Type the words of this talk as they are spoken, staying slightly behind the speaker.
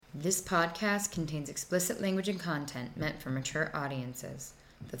This podcast contains explicit language and content meant for mature audiences.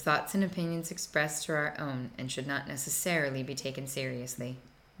 The thoughts and opinions expressed are our own and should not necessarily be taken seriously,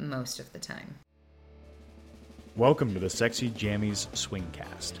 most of the time. Welcome to the Sexy Jammies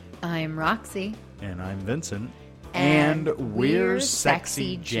Swingcast. I'm Roxy. And I'm Vincent. And we're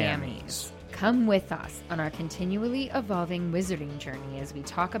Sexy Jammies. Come with us on our continually evolving wizarding journey as we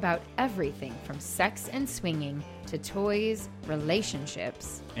talk about everything from sex and swinging to toys,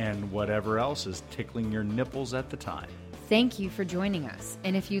 relationships, And whatever else is tickling your nipples at the time. Thank you for joining us.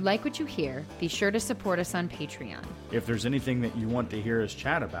 And if you like what you hear, be sure to support us on Patreon. If there's anything that you want to hear us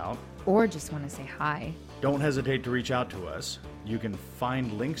chat about, Or just want to say hi. don't hesitate to reach out to us. You can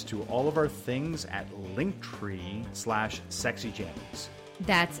find links to all of our things at linktree/sexyjammies.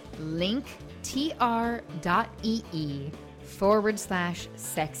 That's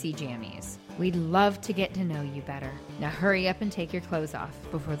linktr.ee/sexy jammies. We'd love to get to know you better. Now hurry up and take your clothes off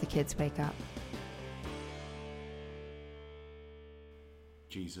before the kids wake up.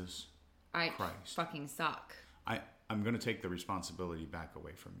 Jesus I Christ. fucking suck. I'm going to take the responsibility back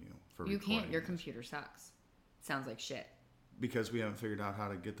away from you for You recording can't. Your this. computer sucks. Sounds like shit. Because we haven't figured out how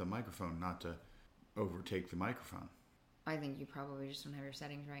to get the microphone not to overtake the microphone. I think you probably just don't have your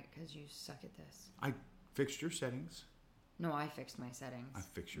settings right because you suck at this. I fixed your settings. No, I fixed my settings. I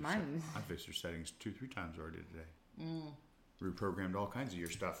fixed your Mine. I fixed your settings 2-3 times already today. Reprogrammed all kinds of your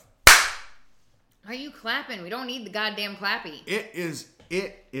stuff. Why are you clapping? We don't need the goddamn clappy. It is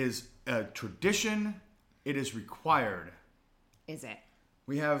a tradition. It is required. Is it?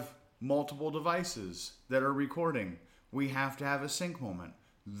 We have multiple devices that are recording. We have to have a sync moment.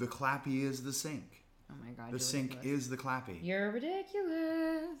 The clappy is the sync. Oh my god. The you're sync ridiculous. is the clappy. You're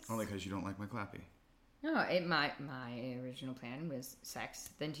ridiculous. Only because you don't like my clappy. No, my original plan was sex,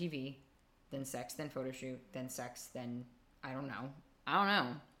 then TV, then sex, then photo shoot, then sex, then I don't know,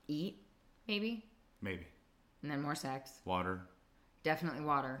 eat maybe, Maybe. and then more sex. Water. Definitely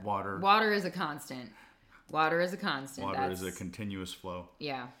water. Water. Water is a constant. Water is a constant. Water That's, is a continuous flow.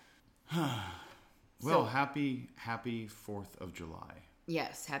 Yeah. Well, happy 4th of July.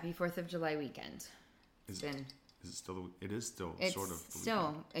 Yes. Happy 4th of July weekend. Is it still? It is still It's sort of. The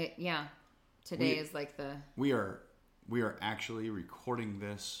still. weekend. Yeah. Today is like the. We are actually recording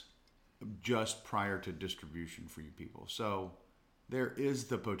this just prior to distribution for you people. So there is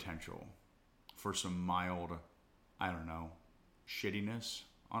the potential for some mild, I don't know, shittiness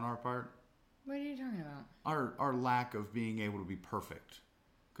on our part. What are you talking about? Our lack of being able to be perfect.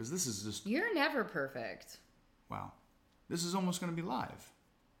 Because this is just, You're never perfect. wow. This is almost going to be live.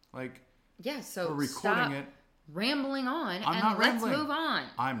 Like, Yeah. So we're recording stop it. rambling on I'm and not let's rambling. move on.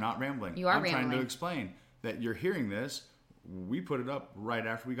 I'm not rambling. You are I'm trying rambling. to explain that you're hearing this. We put it up right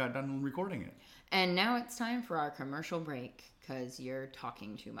after we got done recording it. And now it's time for our commercial break because you're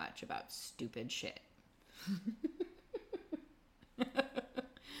talking too much about stupid shit.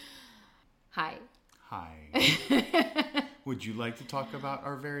 Hi. Hi. Would you like to talk about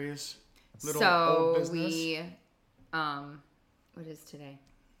our various little So old business? what is today?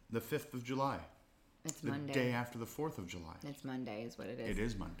 The 5th of July. It's The Monday. day after the 4th of July. It's Monday is what it is. It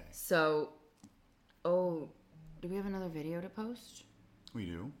is Monday. So, do we have another video to post? We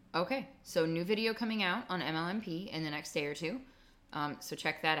do. Okay, so new video coming out on MLMP in the next day or two. So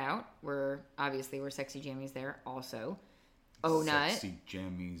check that out. We're Sexy Jammies there also. Oh Nut. Sexy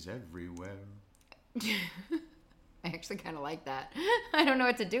jammies everywhere. I actually kind of like that. I don't know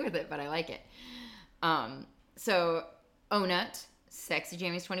what to do with it, but I like it. So Oh Nut, Sexy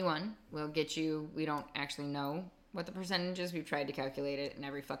Jammies 21 will get you. We don't actually know what the percentage is. We've tried to calculate it, and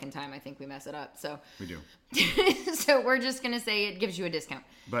every fucking time I think we mess it up. So We do. so we're just gonna say it gives you a discount.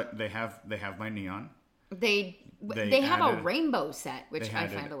 But they have my neon. They have a added- rainbow set, which They I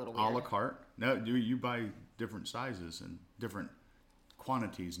had find it a little a la weird. carte. No, you buy different sizes and different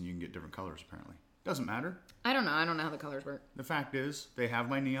quantities, and you can get different colors. Apparently, doesn't matter. I don't know. I don't know how the colors work. The fact is, they have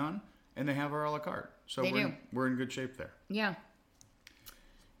my neon and they have our a la carte. So They do. we're in good shape there. Yeah.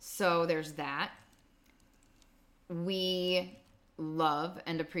 So there's that. We love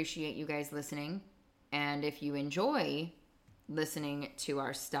and appreciate you guys listening. And if you enjoy listening to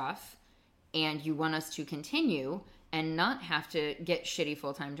our stuff and you want us to continue and not have to get shitty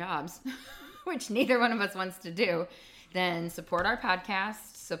full-time jobs, which neither one of us wants to do, then support our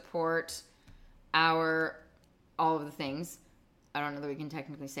podcast, support all of the things. I don't know that we can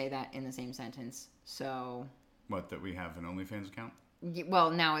technically say that in the same sentence. So, What, that we have an OnlyFans account? well,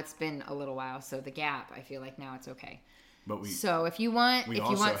 now it's been a little while, so the gap, I feel like now it's okay. But So if you want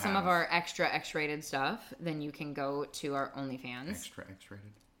also some of have- our extra X-rated stuff, then you can go to our OnlyFans. extra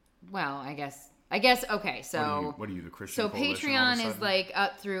X-rated. Well, I guess I guess, okay, so... What are you, the Christian So Coalition all of a Patreon is sudden? like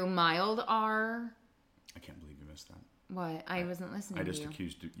up through mild R. I can't believe you missed that. What? I wasn't listening I to just you.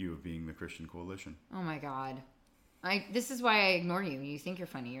 accused you of being the Christian Coalition. Oh my god. This is why I ignore you. You think you're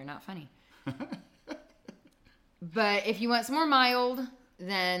funny. You're not funny. But if you want some more mild,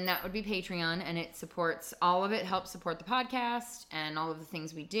 then that would be Patreon, and it supports all of it, helps support the podcast and all of the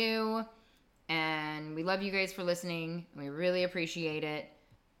things we do. And we love you guys for listening. We really appreciate it.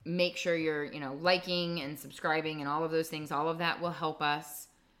 Make sure you're, liking and subscribing and all of those things. All of that will help us.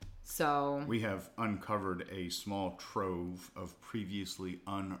 So We have uncovered a small trove of previously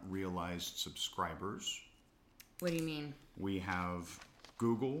unrealized subscribers. what do you mean? We have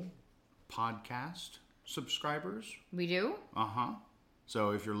Google Podcast subscribers. We do? Uh-huh. So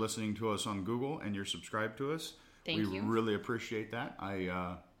if you're listening to us on Google and you're subscribed to us, Thank we you. really appreciate that.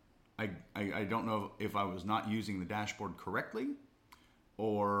 I don't know if I was not using the dashboard correctly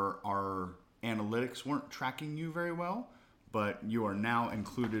or our analytics weren't tracking you very well, but you are now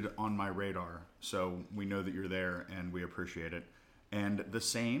included on my radar. So we know that you're there and we appreciate it. And the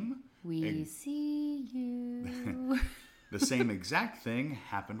same We see you. the same exact thing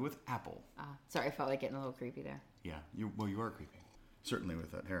happened with Apple. Sorry, I felt like getting a little creepy there. Yeah, you are creepy. Certainly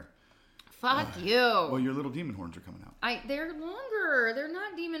with that hair. Fuck you. Well, your little demon horns are coming out. They're longer. They're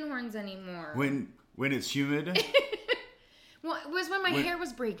not demon horns anymore. When it's humid, Well, it was when my hair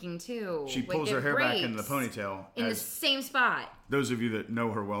was breaking too. she Like, pulls it her hair back in the breaks ponytail. in the As same spot. those of you that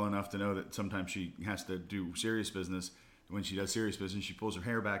know her well enough to know that sometimes she has to do serious business. When she does serious business, she pulls her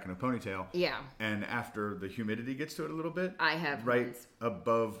hair back in a ponytail. Yeah. And after the humidity gets to it a little bit, I have right horns.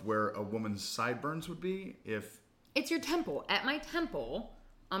 above where a woman's sideburns would be, if It's your temple. At my temple,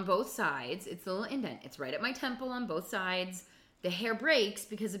 on both sides, it's a little indent. It's right at my temple on both sides. The hair breaks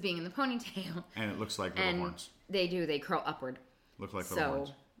because of being in the ponytail. and it looks like little And horns. they do. They curl upward. Look like little So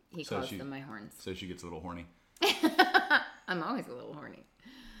horns. he So calls she- them my horns. So she gets a little horny. I'm always a little horny.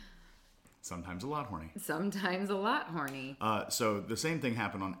 Sometimes a lot horny. Sometimes a lot horny. So the same thing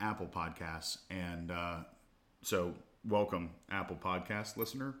happened on Apple Podcasts, and so welcome Apple Podcast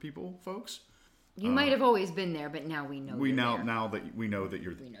listener people, folks. You might have always been there, but now we know We you're now there. now that we know that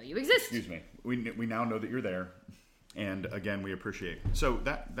you're We know you exist. excuse me, we now know that you're there, and again we appreciate. So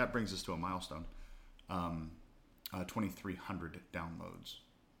that brings us to a milestone, 2,300 downloads.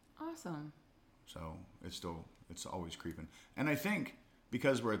 Awesome. So it's always creeping, and I think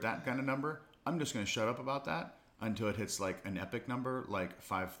because we're at that kind of number, I'm just going to shut up about that until it hits like an epic number, like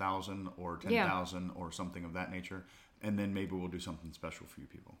 5,000 or 10,000 or something of that nature, and then maybe we'll do something special for you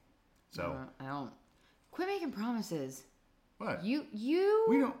people. So I don't. Quit making promises. what? You.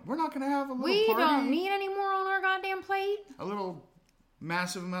 We're not going to have a little We party, don't need any more on our goddamn plate. a little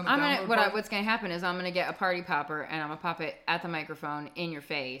massive amount of download party? What's gonna happen is I'm gonna get a party popper and I'm gonna pop it at the microphone in your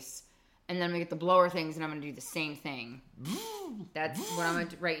face, and then I'm gonna get the blower things and I'm gonna do the same thing. That's what I'm gonna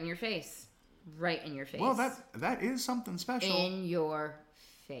do, right in your face, right in your face. Well, that is something special. in your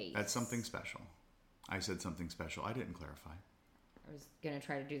face. That's something special. I said something special. I didn't clarify. I was gonna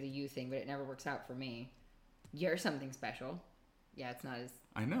try to do the you thing, but it never works out for me. You're something special. Yeah, it's not as.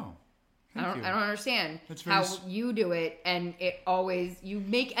 I know. I don't understand That's very how s- you do it, and it always you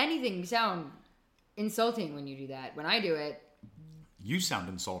make anything sound insulting when you do that. When I do it, You sound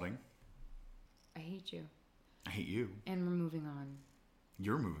insulting. I hate you. I hate you. And we're moving on.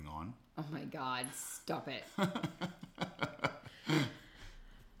 You're moving on. Oh my god, stop it.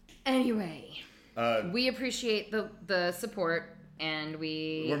 Anyway, we appreciate the support, and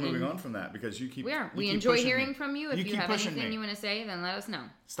We're moving on from that because you keep. We are. you We keep enjoy pushing hearing me. from you. If you keep have pushing anything me. you want to say, then let us know.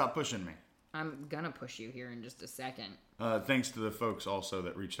 Stop pushing me. I'm gonna push you here in just a second. Thanks to the folks also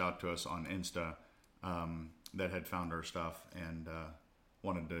that reached out to us on Insta that had found our stuff and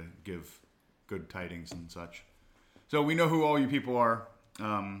wanted to give good tidings and such. So we know who all you people are.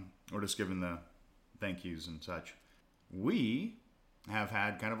 We're just giving the thank yous and such. We have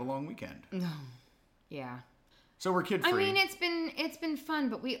had kind of a long weekend. Yeah. So we're kid free. I mean, it's been fun,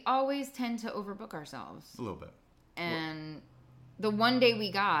 but we always tend to overbook ourselves. a little bit. And the one day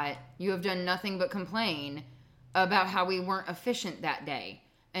we got, you have done nothing but complain about how we weren't efficient that day.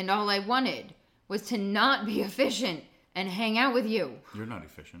 And all I wanted was to not be efficient and hang out with you. You're not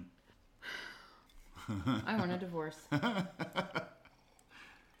efficient. I want a divorce.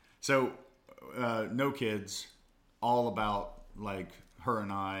 So, no kids, all about like her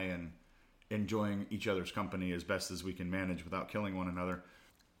and I and enjoying each other's company as best as we can manage without killing one another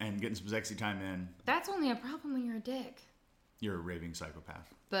and getting some sexy time in. That's only a problem when you're a dick. You're a raving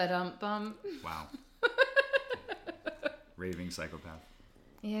psychopath. But Wow. Raving psychopath.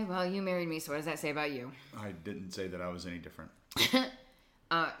 yeah, well, you married me, so what does that say about you? I didn't say that I was any different.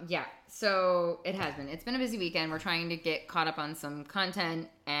 Yeah, so it has been. It's been a busy weekend. We're trying to get caught up on some content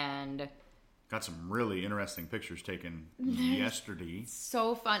and Got some really interesting pictures taken yesterday.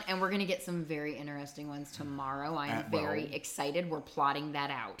 so fun. And we're going to get some very interesting ones tomorrow. I am very excited. We're plotting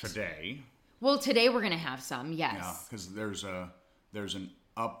that out. Today. Well, today we're going to have some, yes. Yeah, because there's an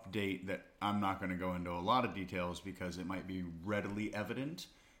update that I'm not going to go into a lot of details because it might be readily evident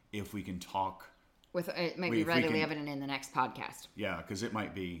if we can talk. It might be readily evident in the next podcast. Yeah, because there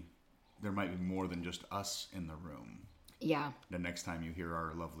might be more than just us in the room. Yeah. The next time you hear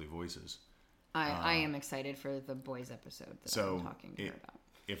our lovely voices. I am excited for the boys episode that I'm talking to her about.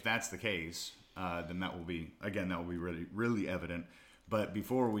 If that's the case, then that will be really, really evident. But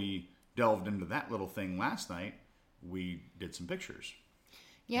before we delved into that little thing last night, we did some pictures.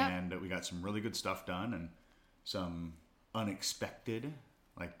 Yeah. And we got some really good stuff done and some unexpected,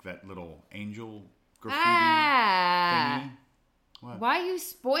 like that little angel graffiti thingy. What? Why are you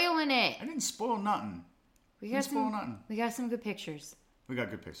spoiling it? I didn't spoil nothing. We got some good pictures. We got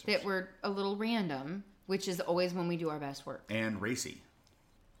good pictures. That were a little random, which is always when we do our best work. And racy.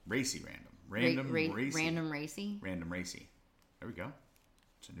 Racy random. Random racy. Random racy? Random racy. There we go.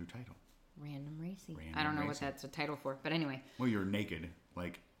 It's a new title. Random racy. I don't know what that's a title for, but anyway. Well, you're naked,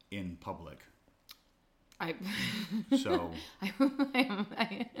 like, in public. So...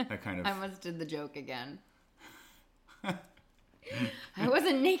 that kind of... I must did the joke again. I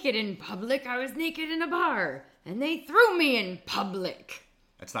wasn't naked in public. I was naked in a bar. And they threw me in public.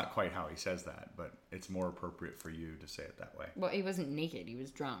 That's not quite how he says that, but it's more appropriate for you to say it that way. Well, he wasn't naked. He was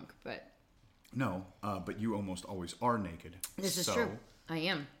drunk, but... No, but you almost always are naked. This is true. I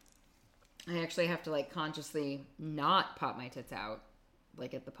am. I actually have to, like, consciously not pop my tits out,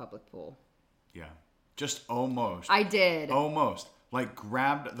 like, at the public pool. Yeah. Just almost. I did. Almost. Like,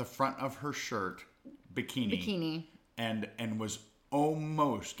 grabbed the front of her shirt, bikini. And was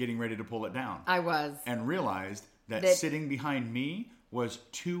almost getting ready to pull it down. I was. And realized that sitting behind me was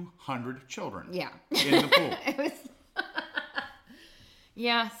 200 children. Yeah. In the pool. It was...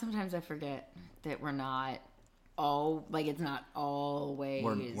 Yeah, sometimes I forget that we're not all... Like, it's not always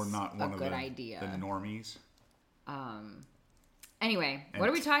we're not one a of good the, idea. The normies. Anyway, what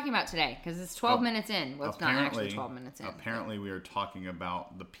are we talking about today? Because it's 12 minutes in. Well, it's not actually 12 minutes in. Apparently, we are talking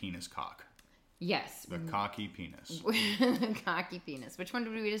about the penis cock. Yes. The cocky penis. The cocky penis. Which one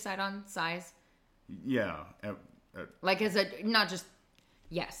did we decide on? Size? Yeah. Like as a, not just,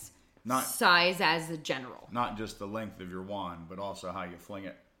 yes. Not size as a general. Not just the length of your wand, but also how you fling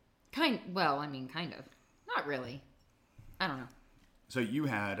it. Kind of. Not really. I don't know. So you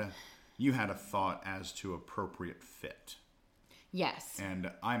had a thought as to appropriate fit. Yes.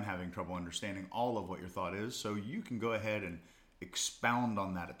 And I'm having trouble understanding all of what your thought is, so you can go ahead and expound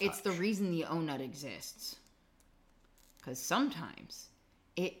on that a touch. It's the reason the O-nut exists. Because sometimes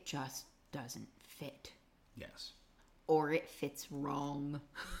it just doesn't fit. Yes. Or it fits wrong.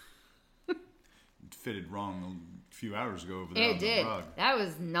 It fitted wrong a few hours ago over there on the rug. That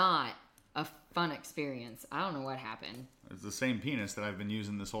was not a fun experience. I don't know what happened. It's the same penis that I've been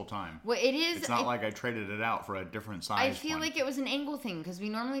using this whole time. Well, it is. It's not like I traded it out for a different size. I feel like it was an angle thing because we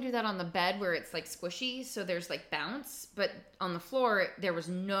normally do that on the bed where it's like squishy, so there's like bounce. But on the floor, there was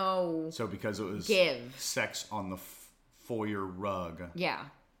no. So because it was sex on the foyer rug. Yeah.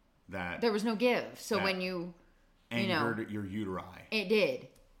 That there was no give. So when you angered your uteri. It did,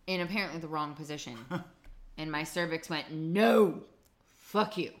 in apparently the wrong position, and my cervix went, no,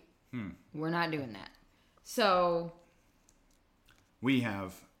 fuck you. We're not doing that. So. We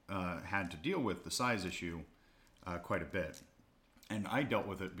have had to deal with the size issue quite a bit. And I dealt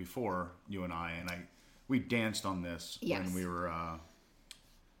with it before, you and I, we danced on this when we were,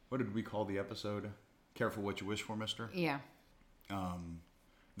 what did we call the episode? Careful What You Wish For, Mister? Yeah.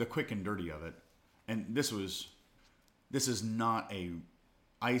 The quick and dirty of it. And this is not a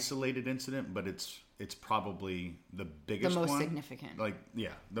isolated incident, but it's probably the biggest one. The most significant.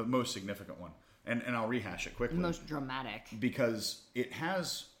 The most significant one. And I'll rehash it quickly. The most dramatic. Because it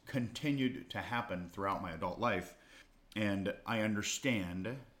has continued to happen throughout my adult life. And I understand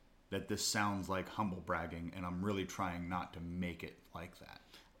that this sounds like humble bragging, and I'm really trying not to make it like that.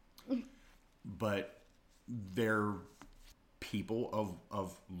 But people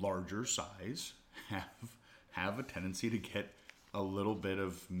of larger size have a tendency to get a little bit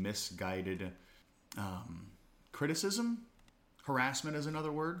of misguided criticism. Harassment is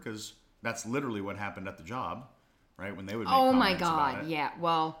another word, because that's literally what happened at the job, right? When they would make comments my God, about it. Yeah.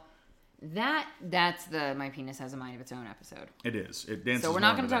 Well, that's the My Penis Has a Mind of Its Own episode. It is. It dances. So we're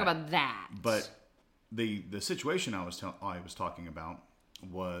not going to talk about that. But the situation I was talking about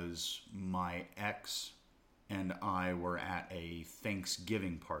was my ex and I were at a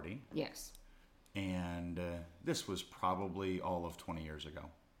Thanksgiving party. Yes. And this was probably all of 20 years ago.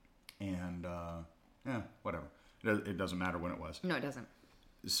 And, whatever. It doesn't matter when it was. No, it doesn't.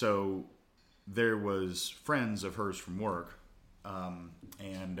 So there was friends of hers from work,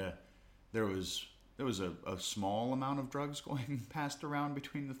 and there was a small amount of drugs going passed around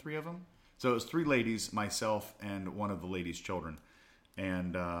between the three of them. So it was three ladies, myself, and one of the ladies' children.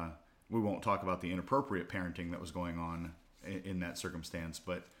 And we won't talk about the inappropriate parenting that was going on in that circumstance,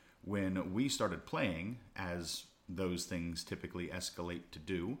 but when we started playing, as those things typically escalate to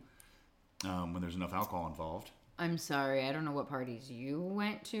do, when there's enough alcohol involved. I'm sorry, I don't know what parties you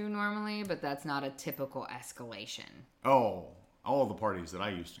went to normally, but that's not a typical escalation. Oh, all the parties that I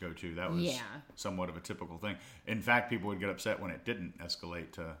used to go to, that was somewhat of a typical thing. In fact, people would get upset when it didn't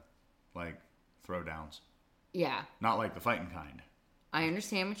escalate to, like, throwdowns. Yeah. Not like the fighting kind. I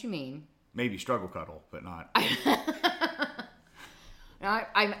understand what you mean. Maybe struggle cuddle, but not.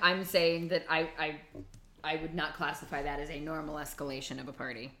 I'm saying that I would not classify that as a normal escalation of a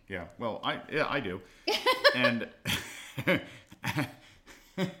party. Yeah, well, I do. And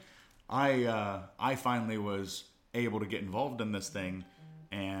I finally was able to get involved in this thing,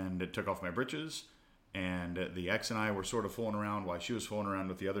 and it took off my britches, and the ex and I were sort of fooling around while she was fooling around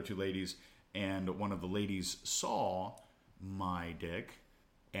with the other two ladies, and one of the ladies saw my dick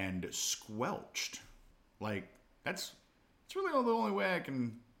and squelched. Like, it's really the only way I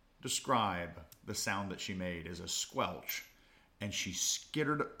can describe the sound that she made is a squelch. And she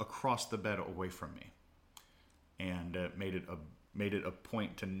skittered across the bed away from me, and made it a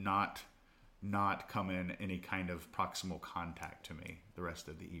point to not come in any kind of proximal contact to me the rest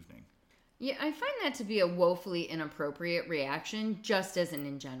of the evening. Yeah, I find that to be a woefully inappropriate reaction, just as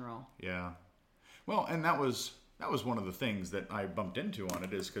in general. Yeah, well, and that was one of the things that I bumped into on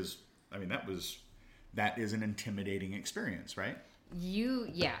it, is because that is an intimidating experience, right?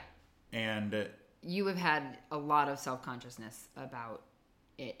 And you have had a lot of self-consciousness about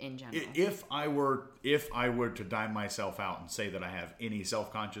it in general. If I were to dime myself out and say that I have any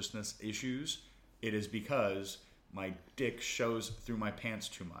self-consciousness issues, it is because my dick shows through my pants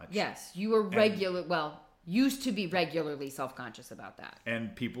too much. Yes, you were used to be regularly self-conscious about that.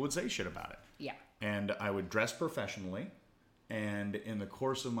 And people would say shit about it. Yeah. And I would dress professionally, and in the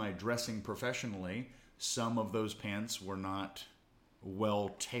course of my dressing professionally, some of those pants were not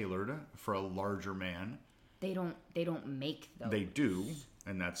well tailored for a larger man. They don't make those. They do,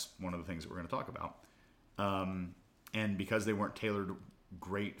 and that's one of the things that we're going to talk about. And because they weren't tailored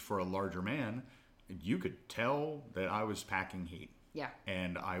great for a larger man, you could tell that I was packing heat. Yeah.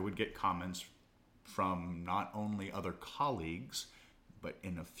 And I would get comments from not only other colleagues, but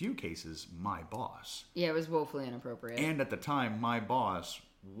in a few cases, my boss. Yeah, it was woefully inappropriate. And at the time, my boss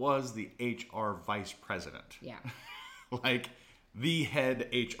was the HR vice president. Yeah. Like, the head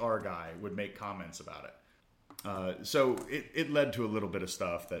HR guy would make comments about it. So it led to a little bit of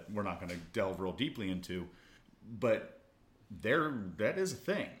stuff that we're not going to delve real deeply into, but that is a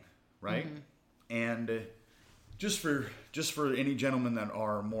thing, right? Mm-hmm. And just for any gentlemen that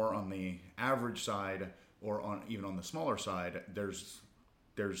are more on the average side or even on the smaller side, there's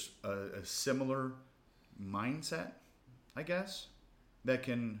a similar mindset, I guess, that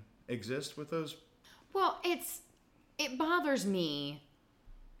can exist with those. Well, it bothers me,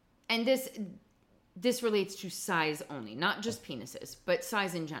 and this relates to size only, not just penises, but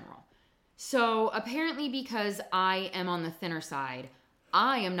size in general. So apparently, because I am on the thinner side,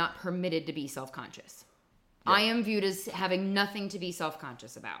 I am not permitted to be self-conscious. Yeah. I am viewed as having nothing to be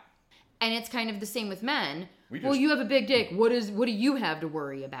self-conscious about. And it's kind of the same with men. Well, you have a big dick. What do you have to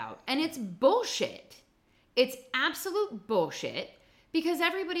worry about? And it's bullshit. It's absolute bullshit, because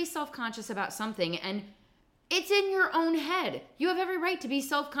everybody's self-conscious about something, and it's in your own head. You have every right to be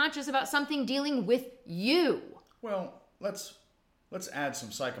self-conscious about something dealing with you. Well, let's add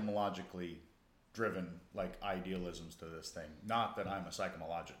some psychologically driven, like, idealisms to this thing. Not that I'm a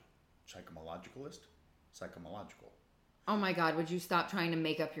psychomologicalist. Psychological. Oh my God, would you stop trying to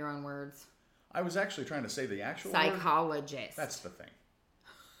make up your own words? I was actually trying to say the actual psychologist. Word. That's the thing.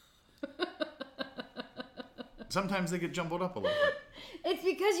 Sometimes they get jumbled up a little bit. It's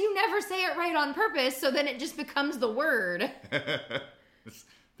because you never say it right on purpose, so then it just becomes the word.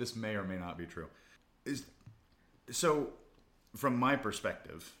 This may or may not be true. So, from my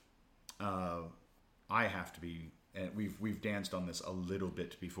perspective, I have to be, and we've danced on this a little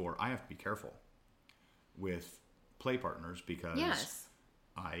bit before, I have to be careful with play partners, because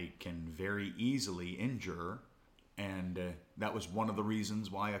I can very easily injure, and that was one of the reasons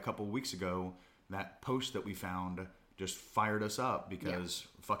why a couple weeks ago that post that we found just fired us up, because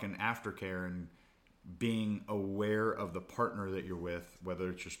fucking aftercare and being aware of the partner that you're with, whether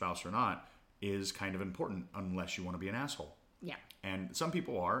it's your spouse or not, is kind of important unless you want to be an asshole. Yeah. And some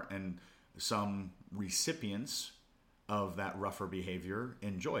people are, and some recipients of that rougher behavior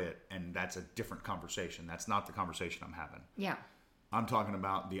enjoy it, and that's a different conversation. That's not the conversation I'm having. Yeah. I'm talking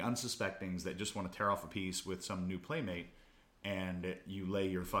about the unsuspectings that just want to tear off a piece with some new playmate, and you lay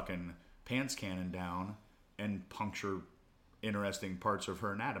your fucking pants cannon down and puncture interesting parts of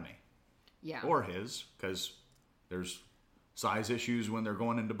her anatomy. Yeah. Or his, because there's size issues when they're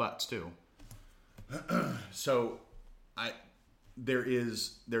going into butts too. So there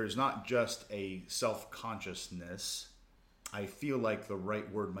is not just a self-consciousness. I feel like the right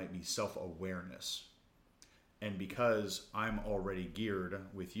word might be self-awareness. And because I'm already geared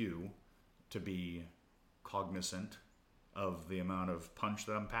with you to be cognizant of the amount of punch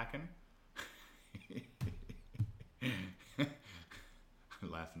that I'm packing.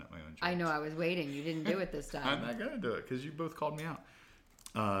 Laughing at my own jokes. I know, I was waiting. You didn't do it this time. I'm not going to do it because you both called me out.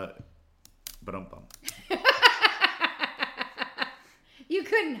 But I'm bummed. You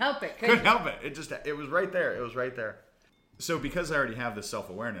couldn't help it, could Couldn't you? help it. It was right there. It was right there. So because I already have this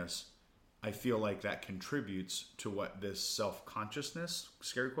self-awareness, I feel like that contributes to what this self-consciousness,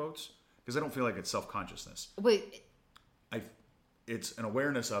 scary quotes, because I don't feel like it's self-consciousness. Wait. It's an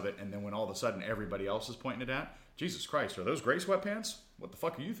awareness of it, and then when all of a sudden everybody else is pointing it at, Jesus Christ, are those gray sweatpants? What the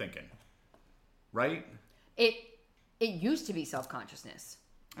fuck are you thinking? Right? It used to be self-consciousness.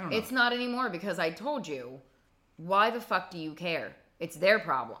 I don't know. It's not anymore because I told you, why the fuck do you care? It's their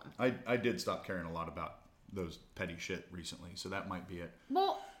problem. I did stop caring a lot about those petty shit recently, so that might be it.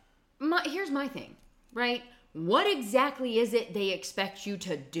 Well, here's my thing, right? What exactly is it they expect you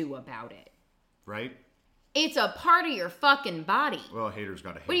to do about it? Right? It's a part of your fucking body. Well, haters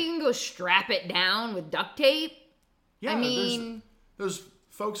gotta hate. What, you can go strap it down with duct tape? Yeah, I mean... those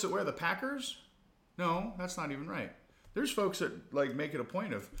folks that wear the Packers? No, that's not even right. There's folks that like make it a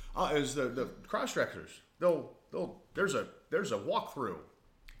point of as the cross-dressers. There's a walkthrough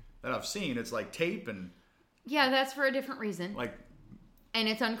that I've seen. It's like tape and Yeah, that's for a different reason. like And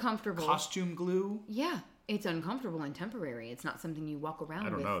it's uncomfortable. costume glue. Yeah, it's uncomfortable and temporary. It's not something you walk around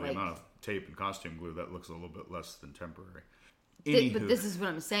with. I don't know the like, amount of tape and costume glue that looks a little bit less than temporary. But this is what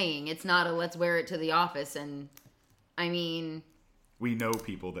I'm saying. It's not a let's wear it to the office. And I mean, we know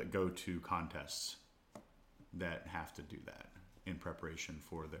people that go to contests that have to do that in preparation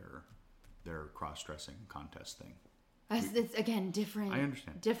for their cross-dressing contest thing. it's again different. I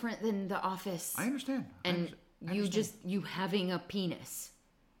understand. Different than the office. I understand. And you having a penis.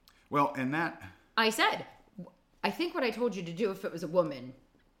 Well, and that I said, I think what I told you to do if it was a woman,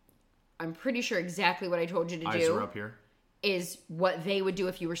 I'm pretty sure exactly what I told you to eyes do are up here. is what they would do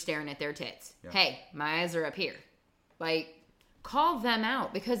if you were staring at their tits. Yeah. Hey, my eyes are up here. Like, call them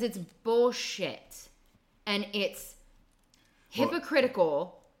out because it's bullshit. And it's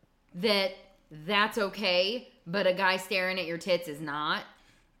hypocritical that that's okay, but a guy staring at your tits is not.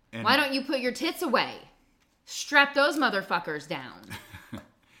 And Why don't you put your tits away? Strap those motherfuckers down.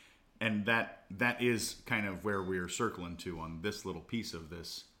 And that is kind of where we're circling to on this little piece of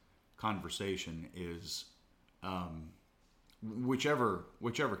this conversation is whichever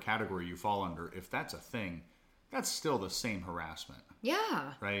category you fall under, if that's a thing, that's still the same harassment.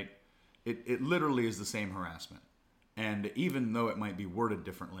 Yeah. Right? It literally is the same harassment. And even though it might be worded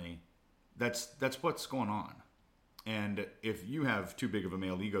differently, that's what's going on. And if you have too big of a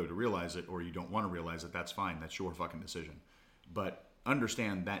male ego to realize it, or you don't want to realize it, that's fine. That's your fucking decision. But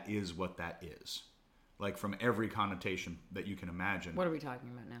understand that is what that is. Like, from every connotation that you can imagine. What are we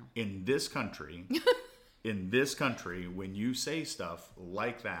talking about now? In this country, when you say stuff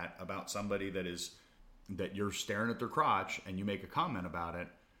like that about somebody that you're staring at their crotch and you make a comment about it,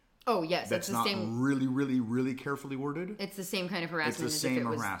 Oh, yes. that's it's the not same. really, really, really carefully worded. It's the same kind of harassment It's the as if same it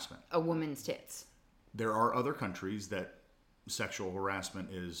was harassment. a woman's tits. There are other countries that sexual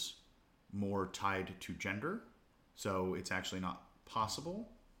harassment is more tied to gender. So it's actually not possible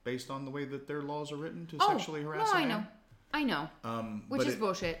based on the way that their laws are written to sexually harass a man. I know. Which is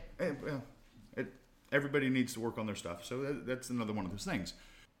bullshit. Everybody needs to work on their stuff. So that's another one of those things.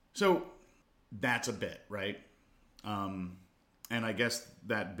 So that's a bit, right? And I guess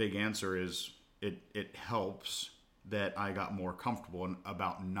that big answer is it helps that I got more comfortable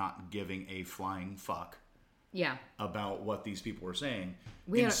about not giving a flying fuck Yeah. about what these people were saying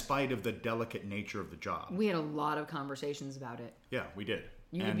spite of the delicate nature of the job. We had a lot of conversations about it. Yeah, we did.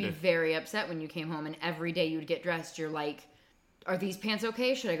 You would be very upset when you came home and every day you'd get dressed, you're like, are these pants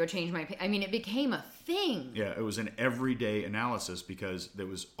okay? Should I go change my pants? I mean, it became a thing. Yeah, it was an everyday analysis because there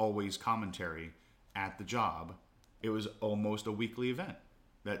was always commentary at the job. It was almost a weekly event.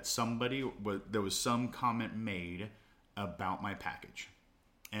 that there was some comment made about my package.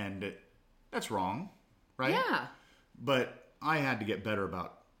 And that's wrong, right? Yeah. But I had to get better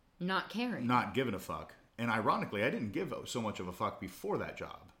about Not caring. not giving a fuck. And ironically, I didn't give so much of a fuck before that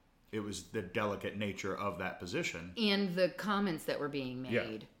job. It was the delicate nature of that position. And the comments that were being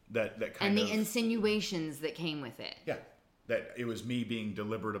made. Yeah. That kind and of... the insinuations that came with it. Yeah. That it was me being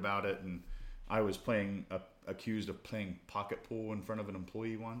deliberate about it, and I was accused of playing pocket pool in front of an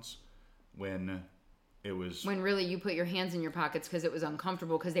employee once when it was... When really you put your hands in your pockets because it was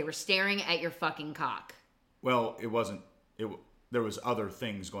uncomfortable because they were staring at your fucking cock. Well, it wasn't... There was other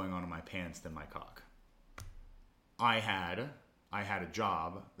things going on in my pants than my cock. I had a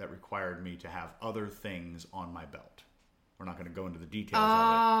job that required me to have other things on my belt. We're not going to go into the details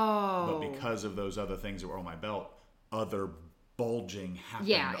of it. But because of those other things that were on my belt, other bulging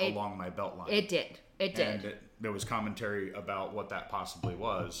happened along my belt line. It did. And there was commentary about what that possibly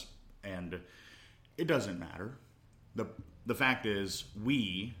was. And it doesn't matter. The fact is,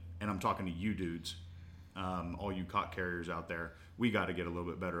 and I'm talking to you dudes, all you cock carriers out there, we got to get a little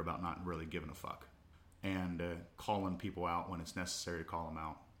bit better about not really giving a fuck. And calling people out when it's necessary to call them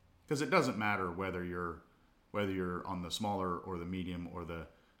out. Because it doesn't matter whether you're on the smaller or the medium or the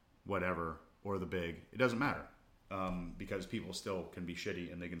whatever or the big. It doesn't matter. Because people still can be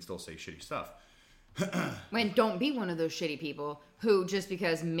shitty and they can still say shitty stuff. And don't be one of those shitty people who, just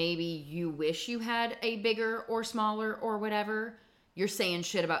because maybe you wish you had a bigger or smaller or whatever, you're saying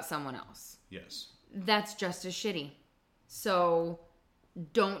shit about someone else. Yes. That's just as shitty. So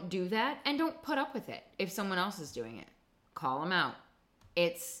don't do that, and don't put up with it if someone else is doing it. Call them out.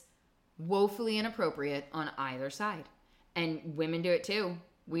 It's woefully inappropriate on either side. And women do it too.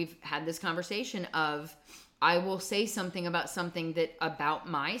 We've had this conversation of, I will say something about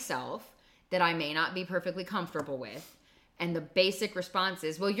myself that I may not be perfectly comfortable with. And the basic response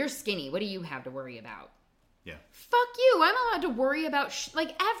is, well, you're skinny. What do you have to worry about? Yeah. Fuck you. I'm allowed to worry about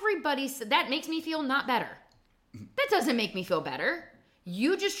everybody. That makes me feel not better. That doesn't make me feel better.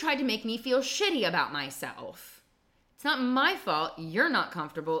 You just tried to make me feel shitty about myself. It's not my fault you're not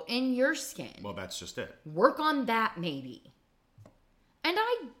comfortable in your skin. Well, that's just it. Work on that, maybe. And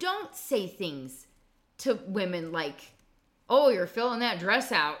I don't say things to women like, oh, you're filling that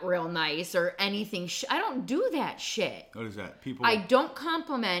dress out real nice, or anything. I don't do that shit. What is that? I don't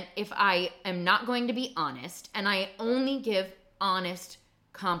compliment if I am not going to be honest, and I only give honest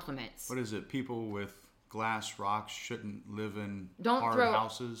compliments. What is it? People with glass rocks shouldn't live in hard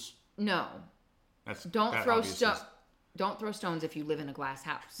houses? No. Don't throw stones if you live in a glass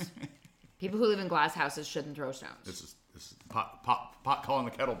house. People who live in glass houses shouldn't throw stones. This is pot calling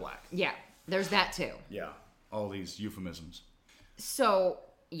the kettle black. Yeah, there's that too. Yeah, all these euphemisms. So,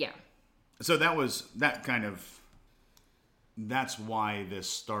 yeah. So that's why this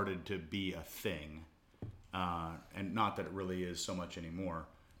started to be a thing. And not that it really is so much anymore.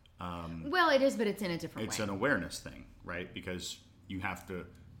 Well, it is, but it's in a different way. It's an awareness thing, right? Because you have to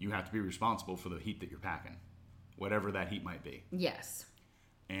be responsible for the heat that you're packing, whatever that heat might be. Yes.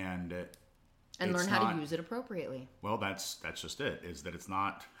 And learn how to use it appropriately. Well, that's just it. Is that it's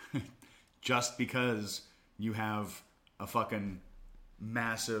not just because you have a fucking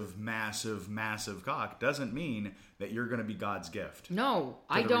massive cock doesn't mean that you're going to be God's gift. No,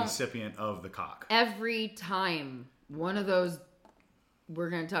 I don't. The recipient of the cock. Every time one of those, we're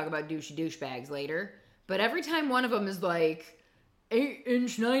going to talk about douchebags later, but every time one of them is like,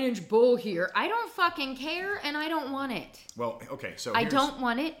 8-inch, 9-inch bull here, I don't fucking care, and I don't want it. Well, okay, so I don't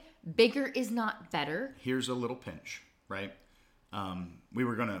want it. Bigger is not better. Here's a little pinch, right? We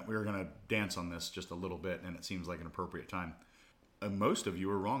were gonna dance on this just a little bit, and it seems like an appropriate time. Most of you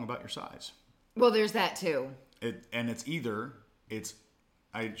are wrong about your size. Well, there's that too. I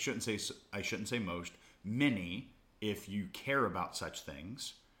shouldn't say most. Many, if you care about such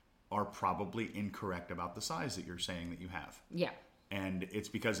things, are probably incorrect about the size that you're saying that you have. Yeah. And it's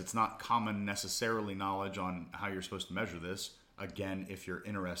because it's not common necessarily knowledge on how you're supposed to measure this. Again, if you're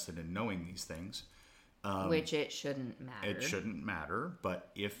interested in knowing these things. Which it shouldn't matter. It shouldn't matter, but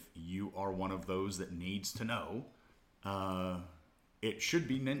if you are one of those that needs to know, it should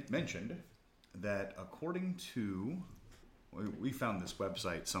be mentioned that according to... We found this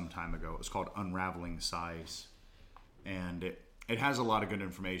website some time ago. It was called Unraveling Size. And it has a lot of good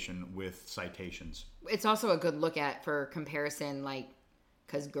information with citations. It's also a good look at for comparison,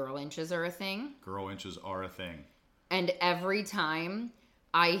 because girl inches are a thing. Girl inches are a thing. And every time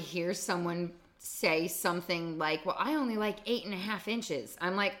I hear someone say something like, well, I only like 8.5 inches.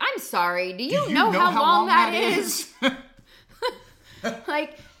 I'm like, I'm sorry. Do you know how long that is? How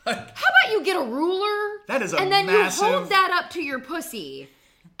about you get a ruler? That is and then you hold that up to your pussy.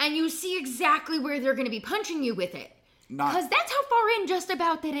 and you see exactly where they're going to be punching you with it. Not- Because that's how far in just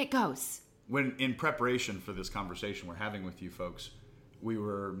about that it goes. When in preparation for this conversation we're having with you folks, we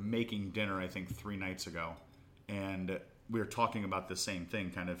were making dinner, I think 3 nights ago, and we were talking about the same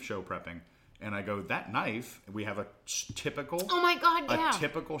thing, kind of show prepping. And I go, that knife, we have a typical... Oh my God, yeah. A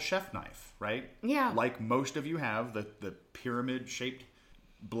typical chef knife, right? Yeah. Like most of you have, the pyramid-shaped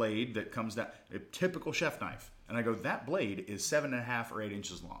blade that comes down. A typical chef knife. And I go, that blade is 7.5 or 8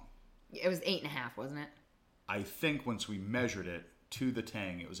 inches long. It was 8.5, wasn't it? I think once we measured it to the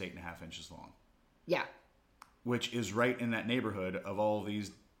tang, it was 8.5 inches long. Yeah. Which is right in that neighborhood of all these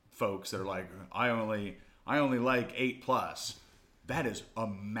folks that are like, I only like 8+. That is a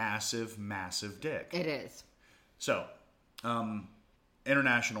massive, massive dick. It is. So,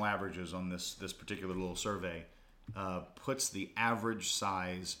 international averages on this particular little survey puts the average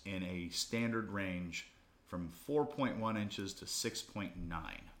size in a standard range from 4.1 inches to 6.9.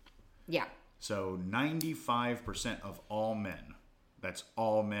 Yeah. So 95% of all men, that's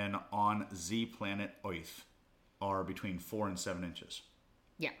all men on the planet Earth, are between 4 and 7 inches.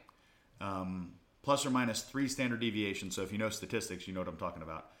 Yeah. Plus or minus 3 standard deviations, so if you know statistics, you know what I'm talking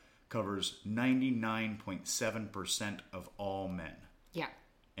about, covers 99.7% of all men. Yeah.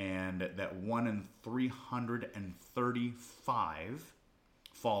 And that 1 in 335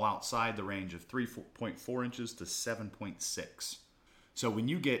 fall outside the range of 3.4 inches to 7.6. So when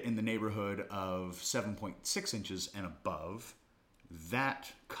you get in the neighborhood of 7.6 inches and above,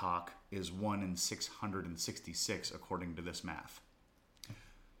 that cock is 1 in 666 according to this math.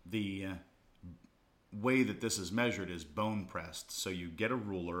 The way that this is measured is bone pressed. So you get a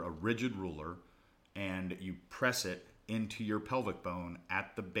ruler, a rigid ruler, and you press it into your pelvic bone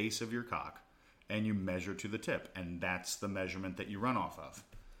at the base of your cock, and you measure to the tip, and that's the measurement that you run off of.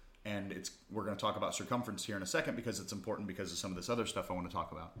 And we're going to talk about circumference here in a second because it's important because of some of this other stuff I want to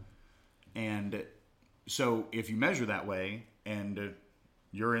talk about. And so if you measure that way and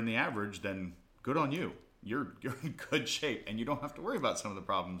you're in the average, then good on you. You're in good shape, and you don't have to worry about some of the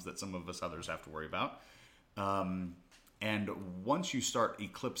problems that some of us others have to worry about. And once you start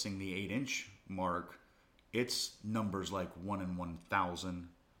eclipsing the 8-inch mark, it's numbers like 1 in 1,000,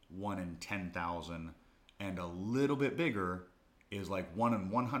 1 in 10,000, and a little bit bigger is like 1 in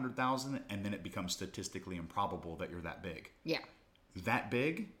 100,000, and then it becomes statistically improbable that you're that big. Yeah. That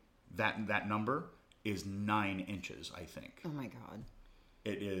big, that number is 9 inches, I think. Oh my God.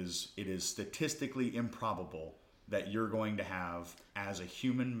 It is statistically improbable that you're going to have, as a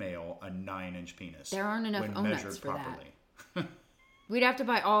human male, a 9-inch penis. There aren't enough when O-nuts measured for properly. that. We'd have to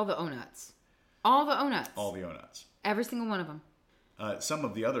buy all the O-nuts. All the O-nuts. All the O-nuts. Every single one of them. Some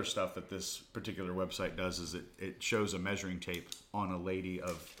of the other stuff that this particular website does is it shows a measuring tape on a lady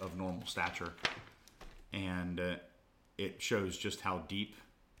of normal stature, and it shows just how deep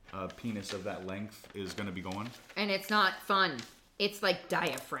a penis of that length is going to be going. And it's not fun. It's like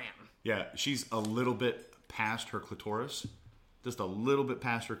diaphragm. Yeah, she's a little bit past her clitoris, just a little bit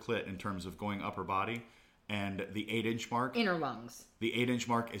past her clit in terms of going upper body, and the 8-inch mark. Inner lungs. The 8-inch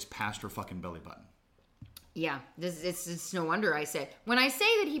mark is past her fucking belly button. Yeah, it's no wonder I say. When I say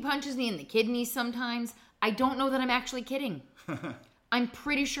that he punches me in the kidneys sometimes, I don't know that I'm actually kidding. I'm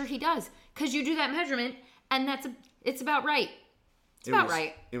pretty sure he does. Because you do that measurement, and it's about right. It's about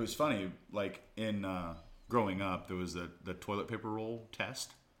right. It was funny, like in growing up, there was the toilet paper roll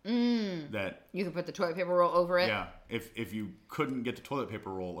test. That you could put the toilet paper roll over it. Yeah, if you couldn't get the toilet paper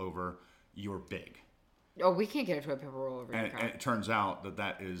roll over, you were big. Oh, we can't get a toilet paper roll over. And it turns out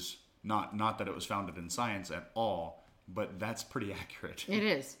that is not that it was founded in science at all, but that's pretty accurate. It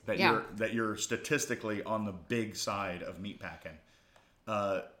is. That you're statistically on the big side of meatpacking.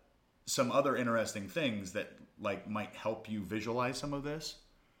 Some other interesting things that like might help you visualize some of this: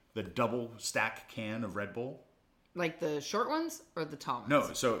 the double stack can of Red Bull. Like the short ones or the tall ones?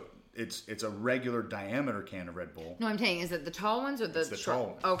 No, so it's a regular diameter can of Red Bull. No, I'm saying, is it the tall ones or the short? Tall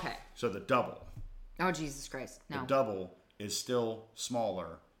ones. Okay. So the double. Oh, Jesus Christ. No. The double is still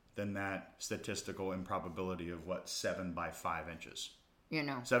smaller than that statistical improbability of 7 by 5 inches.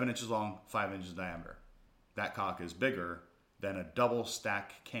 7 inches long, 5 inches diameter. That cock is bigger than a double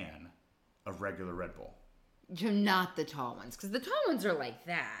stack can of regular Red Bull. So not the tall ones, because the tall ones are like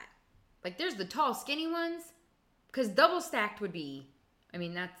that. Like there's the tall skinny ones, because double stacked would be, get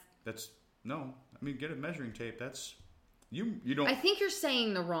a measuring tape. That's you don't. I think you're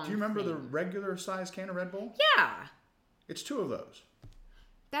saying the wrong. Do you remember thing. the regular size can of Red Bull? Yeah. It's 2 of those.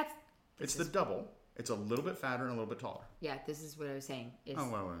 It's the double. It's a little bit fatter and a little bit taller. Yeah, this is what I was saying.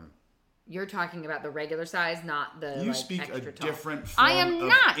 Well. You're talking about the regular size, not the You speak extra a tall. different form I am of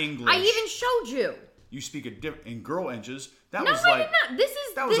not. English. I even showed you. You speak in girl inches. That No, was I like did not.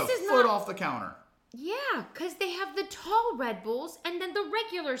 that was this a is foot not. off the counter. Yeah, because they have the tall Red Bulls and then the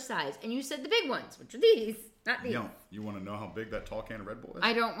regular size. And you said the big ones, which are these, not these. You want to know how big that tall can of Red Bull is?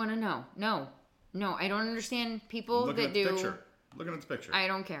 I don't want to know. No, I don't understand people Looking that at the do. picture. Looking at the picture. I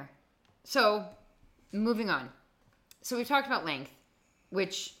don't care. So, moving on. So we've talked about length,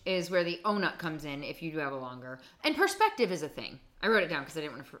 which is where the O-nut comes in if you do have a longer. And perspective is a thing. I wrote it down because I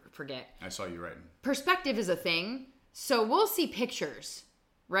didn't want to forget. I saw you writing. Perspective is a thing. So we'll see pictures,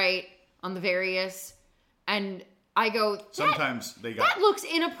 right, on the various, and I go, Sometimes that looks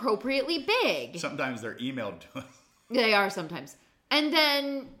inappropriately big. Sometimes they're emailed to us. They are sometimes. And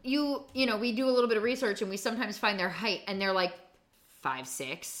then we do a little bit of research and we sometimes find their height and they're like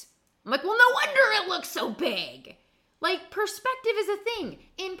 5'6". I'm like, well, no wonder it looks so big. Like, perspective is a thing.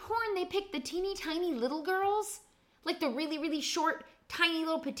 In porn, they pick the teeny tiny little girls, like the really, really short, tiny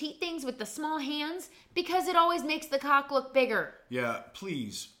little petite things with the small hands, because it always makes the cock look bigger. Yeah,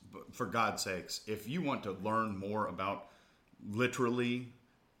 please, for God's sakes, if you want to learn more about literally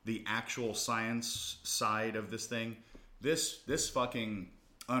the actual science side of this thing, this fucking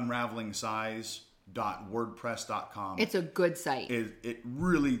unraveling size.wordpress.com. It's a good site. It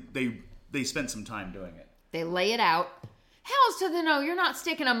really, they spent some time doing it. They lay it out. Hells to the no, you're not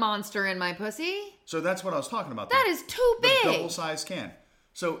sticking a monster in my pussy. So that's what I was talking about. That is too big. The double-sized can.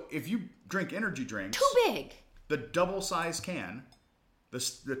 So if you drink energy drinks... Too big. The double-sized can,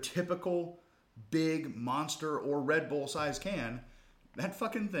 the typical big Monster or Red Bull-sized can, that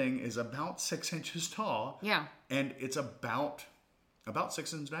fucking thing is about 6 inches tall. Yeah. And it's about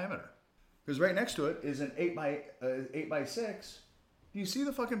 6 inches diameter. Because right next to it is an 8x6. Do you see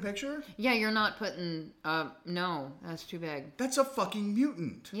the fucking picture? Yeah, you're not putting... no, that's too big. That's a fucking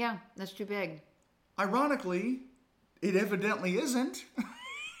mutant. Yeah, that's too big. Ironically, it evidently isn't.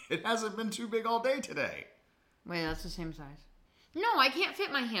 It hasn't been too big all day today. Wait, that's the same size. No, I can't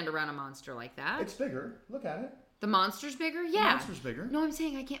fit my hand around a monster like that. It's bigger. Look at it. The monster's bigger? Yeah. The monster's bigger. No, I'm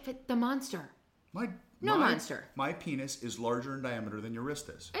saying I can't fit the monster. No monster. My penis is larger in diameter than your wrist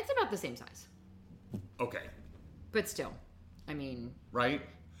is. It's about the same size. Okay. But still, I mean... Right?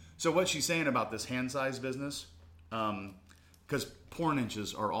 So what she's saying about this hand size business, because porn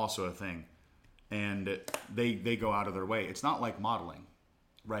inches are also a thing, and they go out of their way. It's not like modeling,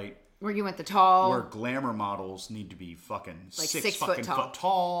 right? Where you went the tall... Where glamour models need to be fucking like 6 foot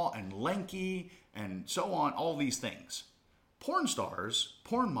tall and lanky and so on, all these things. Porn stars,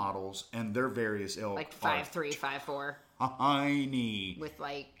 porn models, and their various ilk like 5'3", 5'4". Tiny. With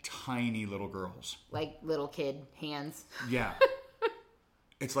like... Tiny little girls. Like little kid hands. Yeah.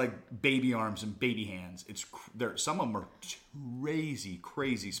 It's like baby arms and baby hands. Some of them are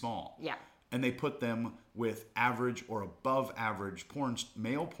crazy small. Yeah. And they put them with average or above average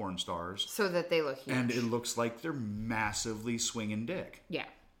male porn stars. So that they look huge. And it looks like they're massively swinging dick. Yeah.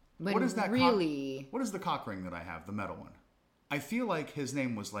 What is that really? What is the cock ring that I have, the metal one? I feel like his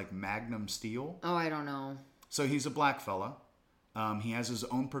name was like Magnum Steel. Oh, I don't know. So he's a black fella. He has his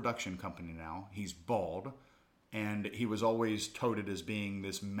own production company now. He's bald. And he was always touted as being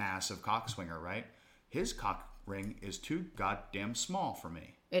this massive cock swinger, right? His cock ring is too goddamn small for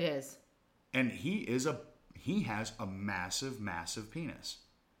me. It is. And he has a massive penis.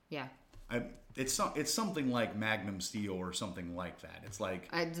 Yeah. It's something like Magnum Steel or something like that. It's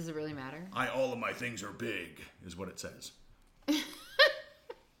like... does it really matter? all of my things are big, is what it says.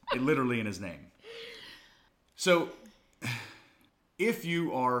 It literally in his name. So, if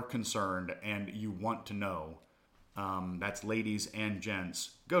you are concerned and you want to know, that's ladies and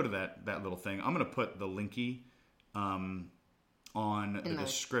gents, go to that little thing. I'm going to put the linky on the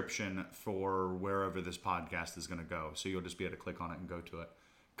description for wherever this podcast is going to go. So you'll just be able to click on it and go to it.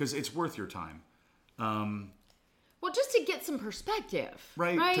 Because it's worth your time. Well, just to get some perspective.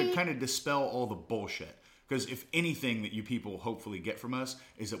 Right? To kind of dispel all the bullshit. Because if anything that you people hopefully get from us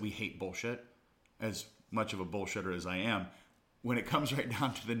is that we hate bullshit, as much of a bullshitter as I am, when it comes right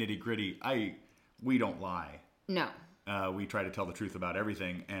down to the nitty gritty, we don't lie. No. We try to tell the truth about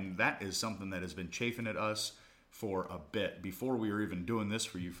everything. And that is something that has been chafing at us for a bit. Before we were even doing this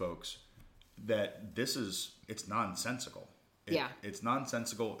for you folks, that it's nonsensical. It's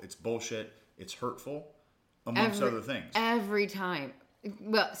nonsensical. It's bullshit. It's hurtful, amongst other things. Every time.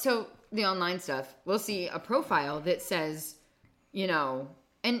 Well, so the online stuff, we'll see a profile that says,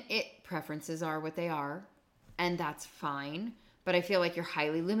 and preferences are what they are, and that's fine. But I feel like you're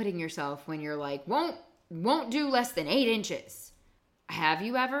highly limiting yourself when you're like, won't do less than 8 inches. Have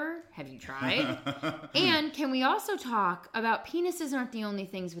you ever? Have you tried? And can we also talk about penises aren't the only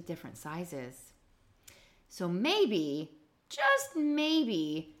things with different sizes? So maybe, just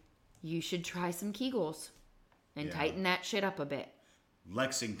maybe, you should try some Kegels and Yeah. tighten that shit up a bit.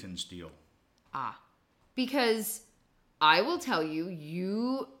 Lexington steel. Because I will tell you,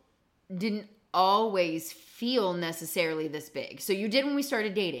 you didn't always feel necessarily this big. So you did when we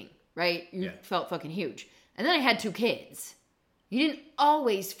started dating, right? You Yeah. felt fucking huge. And then I had 2 kids. You didn't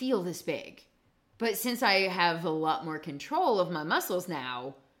always feel this big. But since I have a lot more control of my muscles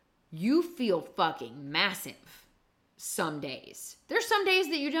now, you feel fucking massive some days. There's some days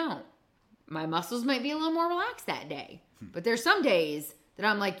that you don't. My muscles might be a little more relaxed that day. But there's some days that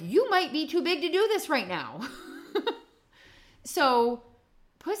I'm like, you might be too big to do this right now. So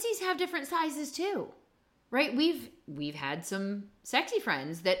pussies have different sizes too, right? We've had some sexy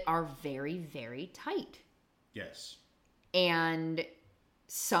friends that are very, very tight. Yes. And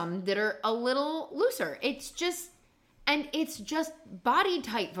some that are a little looser. It's just body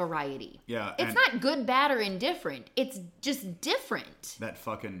type variety. Yeah, It's and- not good, bad, or indifferent. It's just different. That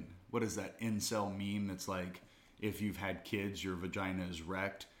fucking, what is that incel meme that's like, if you've had kids, your vagina is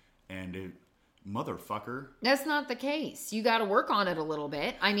wrecked, and it, motherfucker. That's not the case. You got to work on it a little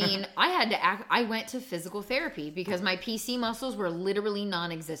bit. I mean, I went to physical therapy because my PC muscles were literally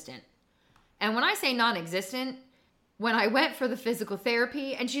non-existent. And when I say non-existent, when I went for the physical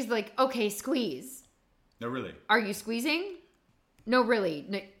therapy and she's like, okay, squeeze. No, really. Are you squeezing? No, really.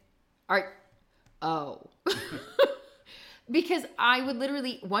 No. Oh. Because I would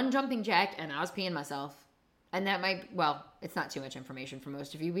literally, one jumping jack and I was peeing myself. And that might, well, it's not too much information for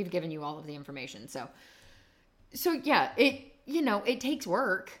most of you. We've given you all of the information. So yeah, it takes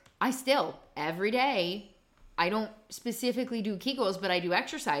work. I still, every day, I don't specifically do Kegels, but I do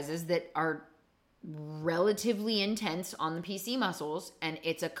exercises that are relatively intense on the PC muscles. And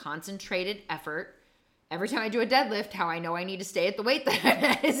it's a concentrated effort. Every time I do a deadlift, how I know I need to stay at the weight that I'm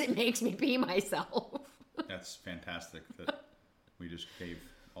at is it makes me pee myself. That's fantastic that we just gave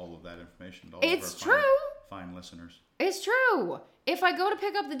all of that information to all It's of our true. fine listeners. It's true. If I go to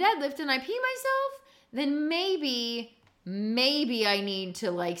pick up the deadlift and I pee myself, then maybe I need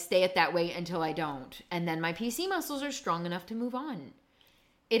to like stay at that weight until I don't. And then my PC muscles are strong enough to move on.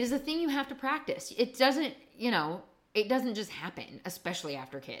 It is a thing you have to practice. It doesn't just happen, especially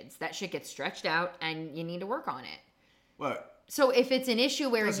after kids. That shit gets stretched out and you need to work on it. Well, So if it's an issue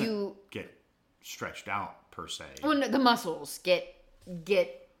where doesn't you get stretched out per se. well, no, the muscles get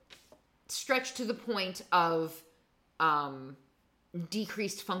stretched to the point of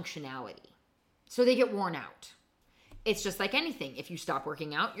decreased functionality. So they get worn out. It's just like anything. If you stop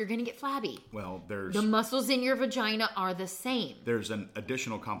working out, you're going to get flabby. Well, there's The muscles in your vagina are the same. there's an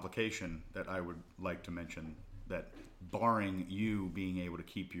additional complication that I would like to mention, that barring you being able to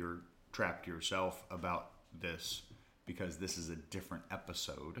keep your track to yourself about this, because this is a different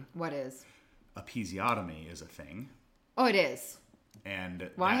episode, What is? episiotomy is a thing. Oh, it is. And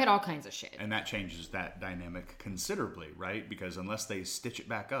Well, I that- had all kinds of shit. and that changes that dynamic considerably, right? Because unless they stitch it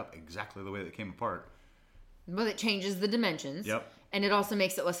back up exactly the way that it came apart. Well, it changes the dimensions. Yep. And it also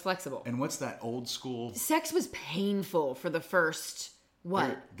makes it less flexible. And what's that old school? Sex was painful for the first,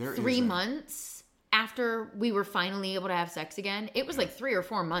 There 3 is a- months after we were finally able to have sex again. It was like 3 or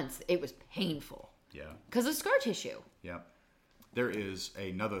 4 months. It was painful Yeah. because of scar tissue. Yep. There is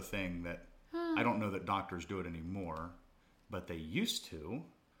another thing that I don't know that doctors do it anymore, but they used to,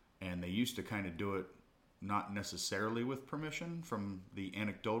 and they used to kind of do it not necessarily with permission from the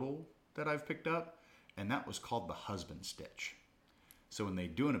anecdotal that I've picked up, and that was called the husband stitch. So when they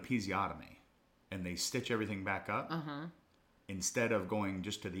do an episiotomy and they stitch everything back up, instead of going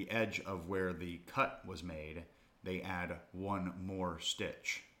just to the edge of where the cut was made, they add one more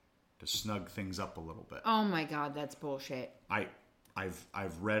stitch to snug things up a little bit. Oh my God, that's bullshit.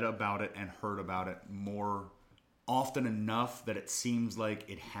 I've read about it and heard about it more often enough that it seems like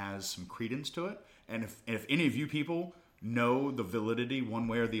it has some credence to it. And if any of you people know the validity one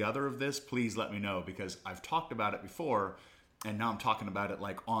way or the other of this, please let me know, because I've talked about it before and now I'm talking about it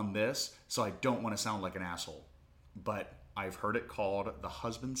like on this, so I don't want to sound like an asshole. But I've heard it called the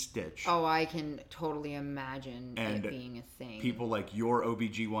husband stitch. Oh, I can totally imagine And it being a thing. People like your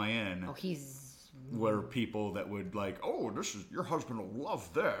OBGYN Oh, he's... were people that would like, oh, this is, your husband will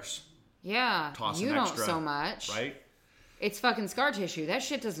love this. Yeah, Toss you an don't extra, so much. Right? It's fucking scar tissue. That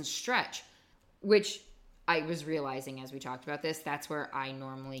shit doesn't stretch. Which I was realizing as we talked about this, that's where I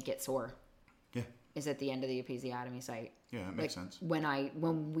normally get sore. Yeah. Is at the end of the episiotomy site. Yeah, that makes sense.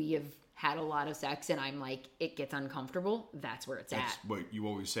 When we have had a lot of sex and I'm like, it gets uncomfortable, that's where it's That's at. what you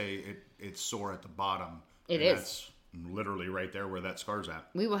always say, it's sore at the bottom. It and is. That's literally right there where that scar's at.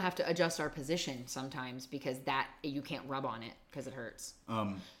 We will have to adjust our position sometimes because that you can't rub on it because it hurts.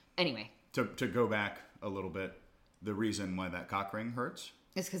 Anyway. To go back a little bit, the reason why that cock ring hurts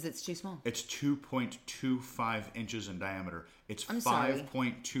It's because it's too small. It's 2.25 inches in diameter. It's I'm sorry.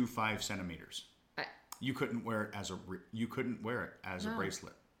 5.25 centimeters. You couldn't wear it as a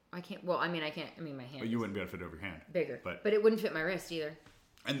bracelet. I can't. Well, I mean, I can't. I mean, my hand. But you wouldn't be able to fit it over your hand. Bigger. But it wouldn't fit my wrist either.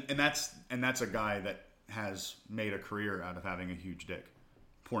 And that's a guy that has made a career out of having a huge dick.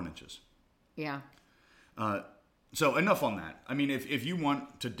 Porn inches. Yeah. So enough on that. I mean, if you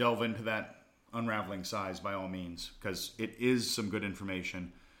want to delve into that unraveling size, by all means, because it is some good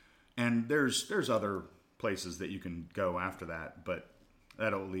information, and there's other places that you can go after that, but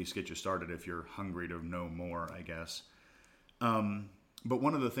that'll at least get you started if you're hungry to know more, I guess. But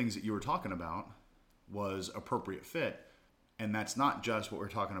one of the things that you were talking about was appropriate fit, and that's not just what we're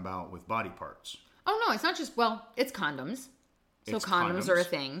talking about with body parts. Oh no, it's not just. Well, it's condoms. So It's condoms are a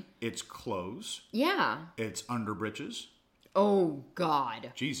thing. It's clothes. Yeah. It's underbritches. Oh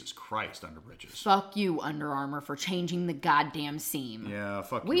God. Jesus Christ, underbritches. Fuck you, Under Armour, for changing the goddamn seam. Yeah,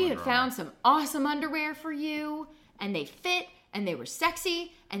 fuck you, We had Under found Armour. some awesome underwear for you, and they fit, and they were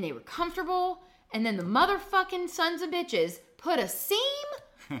sexy, and they were comfortable, and then the motherfucking sons of bitches put a seam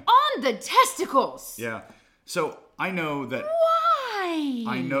on the testicles. Yeah. So I know that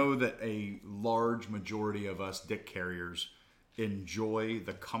a large majority of us dick carriers enjoy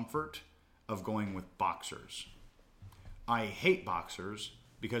the comfort of going with boxers. I hate boxers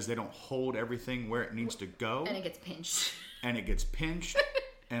because they don't hold everything where it needs to go. And it gets pinched.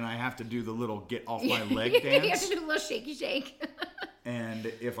 And I have to do the little get off my leg You have dance. to do a little shaky shake.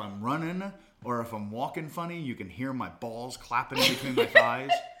 And if I'm running or if I'm walking funny, you can hear my balls clapping between my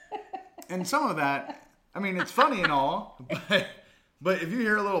thighs. And some of that, I mean, it's funny and all, but if you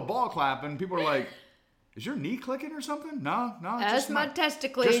hear a little ball clapping, people are like, is your knee clicking or something? No, That's just my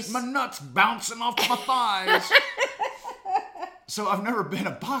testicles. Just my nuts bouncing off my thighs. So I've never been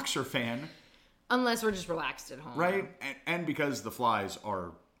a boxer fan. Unless we're just relaxed at home. Right? And because the flies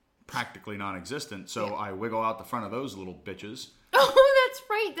are practically non-existent, so I wiggle out the front of those little bitches. Oh, that's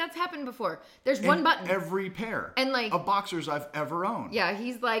right. That's happened before. There's one button. Every pair. And like of boxers I've ever owned. Yeah,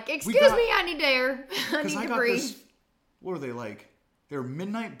 he's like, excuse me, I need air. I need to breathe. What are they like? They're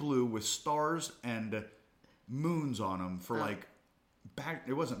midnight blue with stars and moons on them for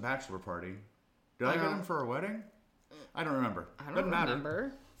it wasn't bachelor party. Did I get them for a wedding? I don't remember. I don't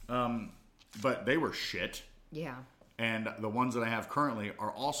remember. But they were shit. Yeah. And the ones that I have currently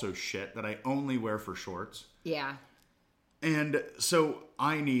are also shit that I only wear for shorts. Yeah. And so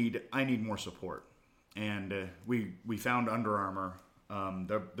I need more support. And we found Under Armour,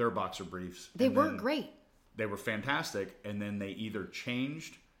 their boxer briefs. They were great. They were fantastic. And then they either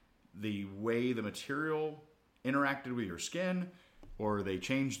changed the way the material interacted with your skin, or they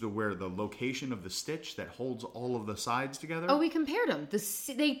changed where the location of the stitch that holds all of the sides together. Oh, we compared them.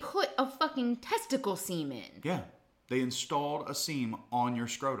 They put a fucking testicle seam in. Yeah. They installed a seam on your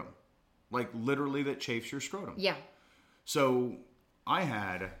scrotum. Like, literally that chafes your scrotum. Yeah. So, I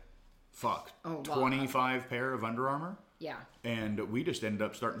had, 25 pair of Under Armour. Yeah. And we just ended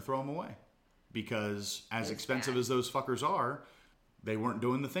up starting to throw them away. Because as expensive as those fuckers are, they weren't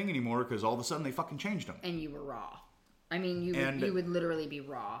doing the thing anymore because all of a sudden they fucking changed them. And you were raw. I mean, you would literally be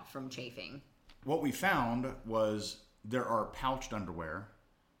raw from chafing. What we found was there are pouched underwear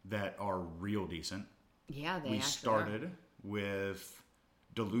that are real decent. Yeah, we started with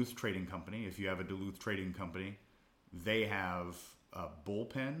Duluth Trading Company. If you have a Duluth Trading Company, they have a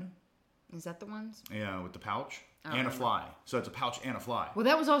bullpen. Is that the ones? Yeah, with the pouch and a fly. So it's a pouch and a fly. Well,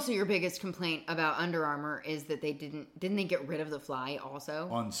 that was also your biggest complaint about Under Armour is that they didn't they get rid of the fly also?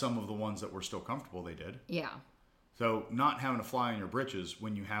 On some of the ones that were still comfortable, they did. Yeah. So not having a fly in your britches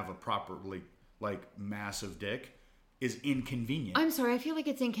when you have a properly massive dick is inconvenient. I'm sorry, I feel like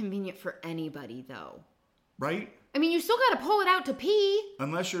it's inconvenient for anybody though. Right? I mean, you still got to pull it out to pee.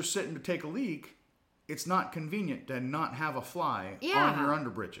 Unless you're sitting to take a leak, it's not convenient to not have a fly on your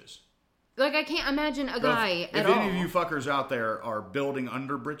underbritches. Like, I can't imagine a guy at all. If any of you fuckers out there are building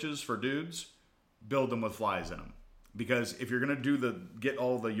underbritches for dudes, build them with flies in them. Because if you're going to do the get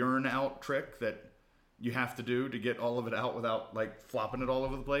all the urine out trick that you have to do to get all of it out without, flopping it all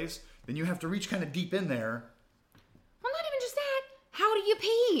over the place, then you have to reach kind of deep in there. Well, not even just that. How do you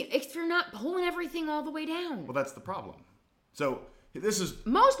pee if you're not pulling everything all the way down? Well, that's the problem. So, this is...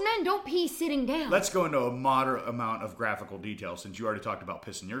 Most men don't pee sitting down. Let's go into a moderate amount of graphical detail since you already talked about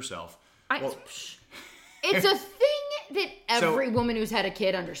pissing yourself. It's a thing that every woman who's had a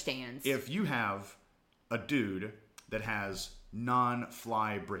kid understands. If you have a dude that has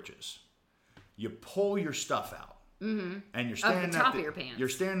non-fly britches, you pull your stuff out. Mm-hmm. And you're standing at the top of your pants. You're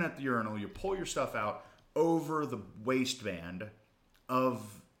standing at the urinal, you pull your stuff out over the waistband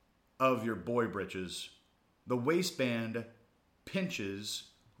of your boy britches. The waistband pinches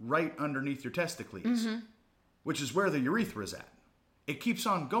right underneath your testicles, which is where the urethra is at. It keeps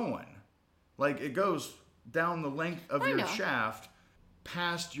on going. Like, it goes down the length of your shaft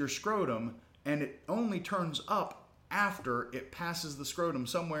past your scrotum, and it only turns up after it passes the scrotum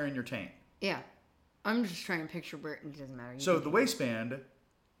somewhere in your taint. Yeah. I'm just trying to picture where it doesn't matter. So the waistband,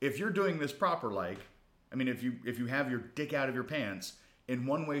 if you're doing this proper, like, I mean, if you have your dick out of your pants, in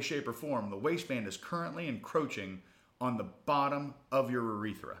one way, shape, or form, the waistband is currently encroaching on the bottom of your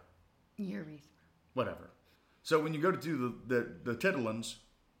urethra. Urethra. Whatever. So when you go to do the titillins,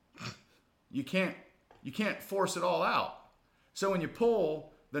 you can't force it all out. So when you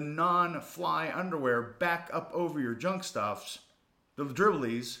pull the non-fly underwear back up over your junk stuffs, the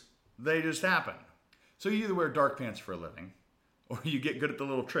dribblies, they just happen. So you either wear dark pants for a living, or you get good at the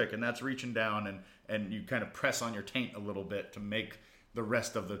little trick, and that's reaching down and you kind of press on your taint a little bit to make the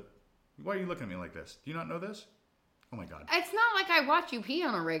rest of the... Why are you looking at me like this? Do you not know this? Oh my God. It's not like I watch you pee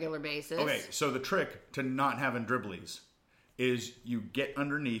on a regular basis. Okay, so the trick to not having dribblies is you get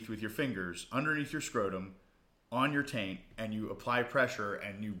underneath with your fingers, underneath your scrotum, on your taint, and you apply pressure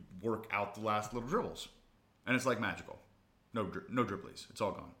and you work out the last little dribbles. And it's like magical. No dribblies. It's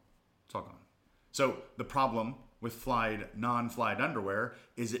all gone. It's all gone. So the problem with non-flied underwear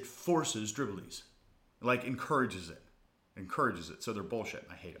is it forces dribblies. Like, encourages it. So they're bullshit.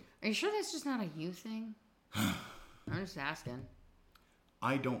 I hate them. Are you sure that's just not a you thing? I'm just asking.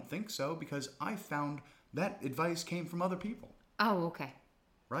 I don't think so, because I found that advice came from other people. Oh, okay.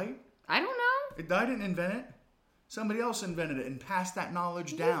 Right? I don't know. I didn't invent it. Somebody else invented it and passed that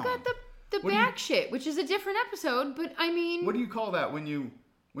knowledge down. You've got the back shit, which is a different episode, but I mean... What do you call that when you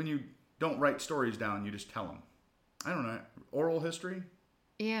don't write stories down, you just tell them? I don't know. Oral history?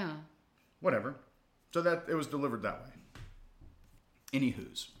 Yeah. Whatever. So that it was delivered that way.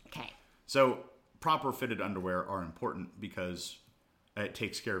 Anywho's. Okay. So proper fitted underwear are important because it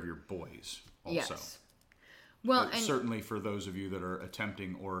takes care of your boys also. Yes. Well, and certainly for those of you that are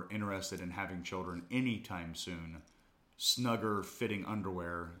attempting or interested in having children anytime soon, snugger fitting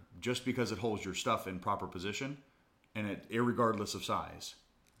underwear, just because it holds your stuff in proper position, and it irregardless of size,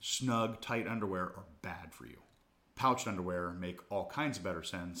 snug, tight underwear are bad for you. Pouched underwear make all kinds of better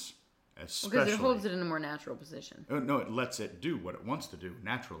sense, especially... Because it holds it in a more natural position. No, it lets it do what it wants to do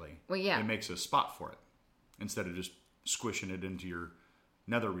naturally. Well, yeah. It makes a spot for it, instead of just squishing it into your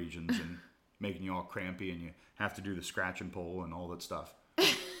nether regions and making you all crampy and you have to do the scratch and pull and all that stuff.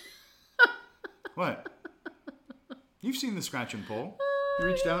 What? You've seen the scratch and pull. You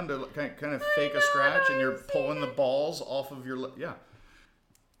reach down to kind of fake a scratch and you're pulling the balls off of your... Yeah.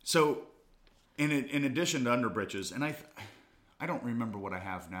 So, in addition to underbritches, and I don't remember what I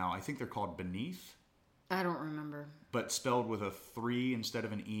have now. I think they're called Beneath. I don't remember. But spelled with a 3 instead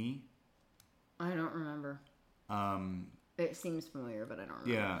of an E. I don't remember. It seems familiar, but I don't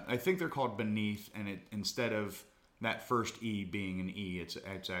remember. Yeah, I think they're called Beneath, and it instead of that first E being an E,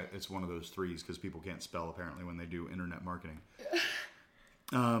 it's one of those 3s because people can't spell apparently when they do internet marketing.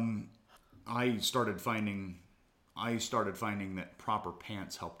 I started finding that proper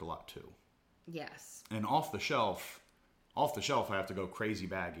pants helped a lot too. Yes. And off the shelf, I have to go crazy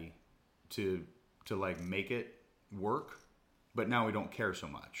baggy to like make it work. But now we don't care so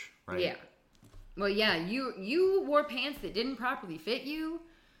much, right? Yeah. Well, yeah, you wore pants that didn't properly fit you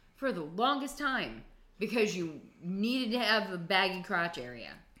for the longest time because you needed to have a baggy crotch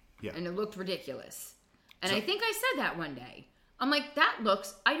area. Yeah. And it looked ridiculous. And I think I said that one day. I'm like,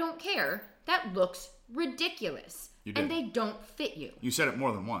 I don't care. That looks ridiculous. You did. And they don't fit you. You said it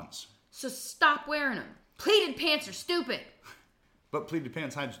more than once. So stop wearing them. Pleated pants are stupid. But pleated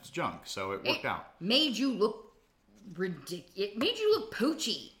pants hides its junk, so it worked out. Made you look ridiculous. It made you look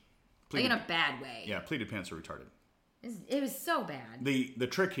poochy. Like in a bad way. Yeah, pleated pants are retarded. It was so bad. The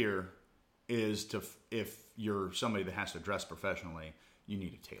trick here is if you're somebody that has to dress professionally, you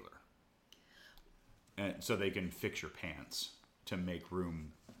need a tailor. And so they can fix your pants to make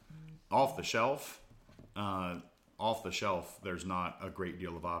room. Off the shelf, there's not a great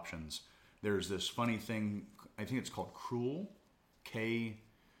deal of options. There's this funny thing, I think it's called Kruhl, Kuhl,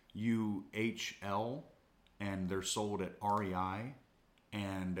 and they're sold at REI,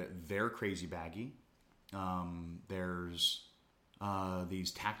 and they're crazy baggy. There's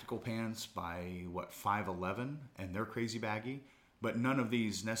these tactical pants by 511, and they're crazy baggy, but none of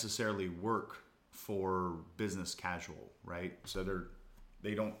these necessarily work for business casual, right? So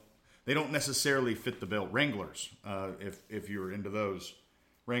they don't necessarily fit the bill. Wranglers, if you're into those,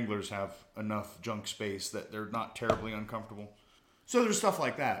 Wranglers have enough junk space that they're not terribly uncomfortable. So there's stuff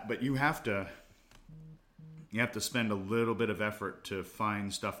like that, but you have to spend a little bit of effort to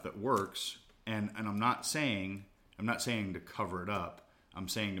find stuff that works. And I'm not saying I'm not saying to cover it up. I'm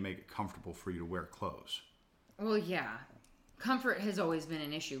saying to make it comfortable for you to wear clothes. Well, yeah. Comfort has always been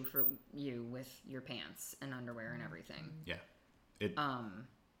an issue for you with your pants and underwear and everything. Yeah.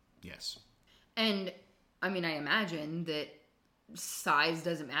 Yes. And, I mean, I imagine that size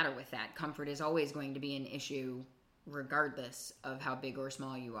doesn't matter with that. Comfort is always going to be an issue regardless of how big or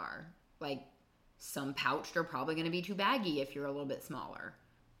small you are. Like, some pouched are probably going to be too baggy if you're a little bit smaller.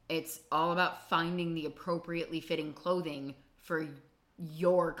 It's all about finding the appropriately fitting clothing for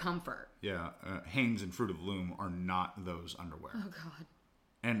your comfort. Yeah. Hanes and Fruit of the Loom are not those underwear. Oh, God.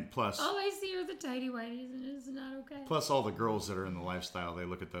 And plus... all I see are the tighty whities, and it's not okay. Plus, all the girls that are in the lifestyle, they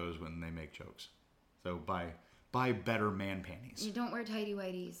look at those when they make jokes. So buy better man panties. You don't wear tighty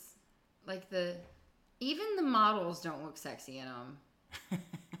whities. Like even the models don't look sexy in them.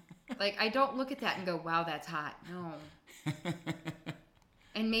 Like, I don't look at that and go, wow, that's hot. No.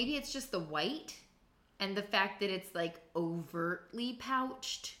 And maybe it's just the white and the fact that it's like overtly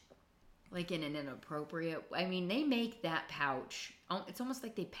pouched. Like in an inappropriate... I mean, they make that pouch. It's almost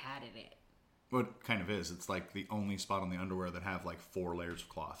like they padded it. Well, it kind of is. It's like the only spot on the underwear that have like 4 layers of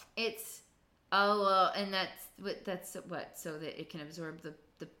cloth. It's... oh, and that's what? So that it can absorb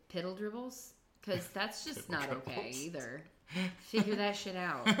the piddle dribbles? Because that's just not okay either. Figure that shit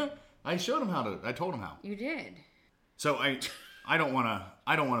out. I showed him how to... I told him how. You did. So I don't want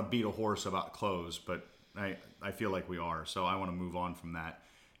to beat a horse about clothes, but I feel like we are. So I want to move on from that.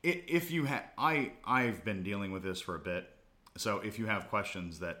 If you have, I've been dealing with this for a bit. So if you have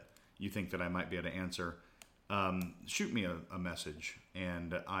questions that you think that I might be able to answer, shoot me a message,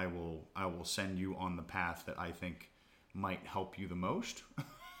 and I will send you on the path that I think might help you the most.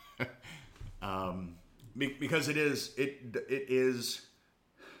 Because it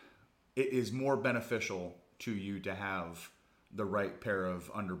is more beneficial to you to have the right pair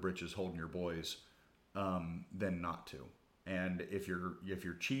of underbritches holding your boys than not to. And if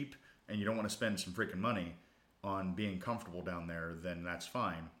you're cheap and you don't want to spend some freaking money on being comfortable down there, then that's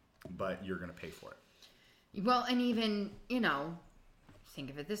fine. But you're going to pay for it. Well, and even, think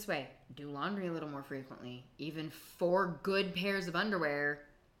of it this way. Do laundry a little more frequently. Even 4 good pairs of underwear,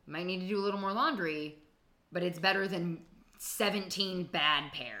 you might need to do a little more laundry, but it's better than 17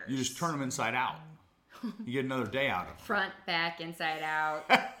 bad pairs. You just turn them inside out. You get another day out of them. Front, back, inside out,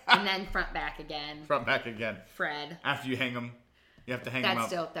 and then front, back again. Front, back again. Fred. After you hang them, you have to hang them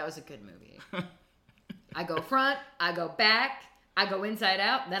up. That was a good movie. I go front, I go back, I go inside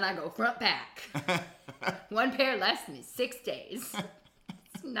out, then I go front, back. 1 pair lasts me 6 days.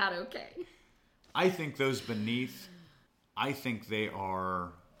 It's not okay. I think those beneath, they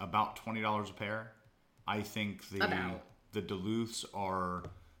are about $20 a pair. I think the Duluths are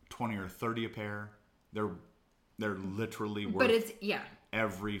 $20 or $30 a pair. They're literally worth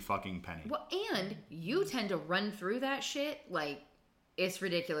every fucking penny. Well, and you tend to run through that shit. Like, it's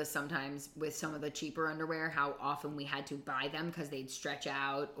ridiculous sometimes with some of the cheaper underwear how often we had to buy them because they'd stretch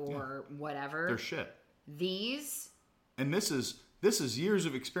out or whatever. They're shit. These... And this is years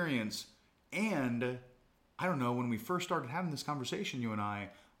of experience. And I don't know, when we first started having this conversation, you and I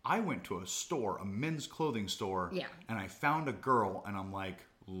went to a store, a men's clothing store, and I found a girl, and I'm like,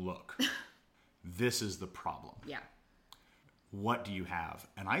 look... This is the problem. Yeah. What do you have?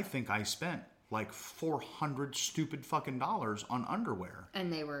 And I think I spent like $400 stupid fucking dollars on underwear.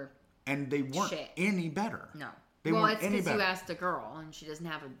 And they weren't any better. No. They weren't it's any because better. you asked a girl and she doesn't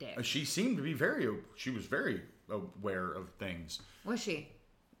have a dick. She was very aware of things. Was she?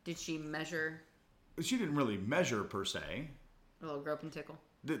 Did she measure? She didn't really measure per se. A little grope and tickle?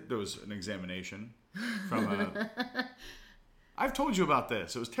 There was an examination from a... I've told you about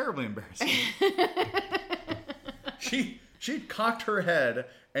this. It was terribly embarrassing. She cocked her head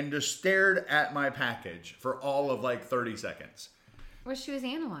and just stared at my package for all of like 30 seconds. Well, she was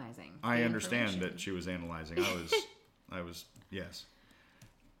analyzing. I understand that she was analyzing. I was, yes.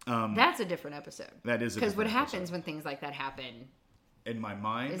 That's a different episode. That is a different episode. Because what happens when things like that happen... in my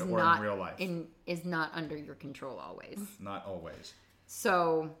mind or in real life? Is not under your control always. Not always.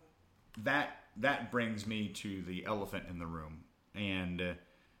 So... That brings me to the elephant in the room, and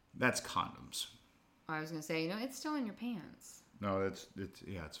that's condoms. I was going to say, it's still in your pants. No, it's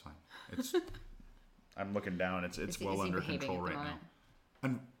fine. It's I'm looking down. It's well under control right now.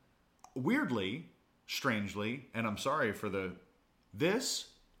 And weirdly, strangely, and I'm sorry for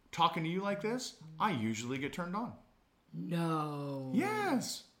talking to you like this, I usually get turned on. No.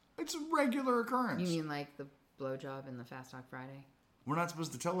 Yes, it's a regular occurrence. You mean like the blowjob in the Fast Talk Friday? We're not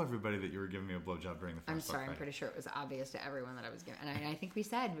supposed to tell everybody that you were giving me a blowjob during the Fast Talk Friday. I'm pretty sure it was obvious to everyone that I was giving. And I think we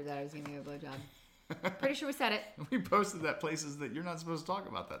said that I was giving you a blowjob. Pretty sure we said it. We posted that places that you're not supposed to talk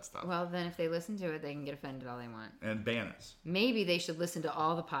about that stuff. Well, then if they listen to it, they can get offended all they want. And ban us. Maybe they should listen to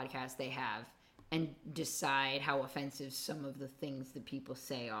all the podcasts they have and decide how offensive some of the things that people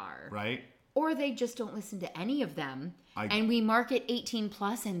say are. Right? Or they just don't listen to any of them, and we mark it 18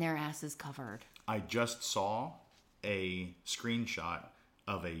 plus and their ass is covered. I just saw a screenshot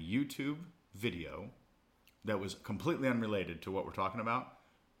of a YouTube video that was completely unrelated to what we're talking about,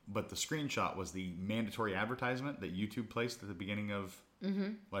 but the screenshot was the mandatory advertisement that YouTube placed at the beginning of,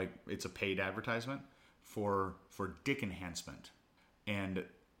 like, it's a paid advertisement for dick enhancement. And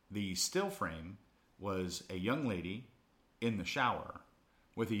the still frame was a young lady in the shower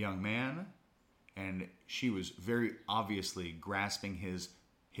with a young man, and she was very obviously grasping his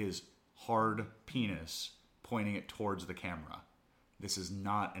hard penis, pointing it towards the camera. This is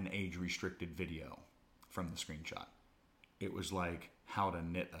not an age-restricted video from the screenshot. It was like how to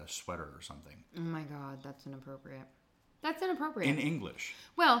knit a sweater or something. Oh my God, that's inappropriate. That's inappropriate. In English.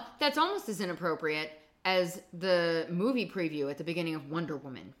 Well, that's almost as inappropriate as the movie preview at the beginning of Wonder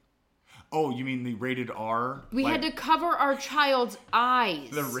Woman. Oh, you mean the rated R? We had to cover our child's eyes.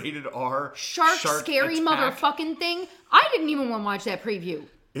 The rated R shark scary attack. motherfucking thing. I didn't even want to watch that preview.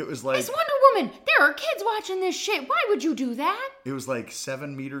 It was like... It's Wonder Woman. There are kids watching this shit. Why would you do that? It was like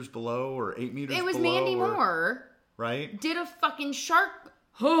 7 meters below or 8 meters below. It was Mandy Moore. Right? Did a fucking shark.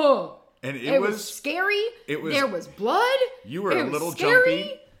 Oh. And it was scary. There was blood. You were a little scary.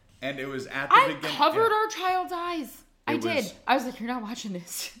 jumpy. And it was at the beginning. I covered our child's eyes. I did. I was like, you're not watching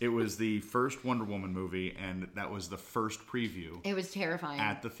this. It was the first Wonder Woman movie, and that was the first preview. It was terrifying.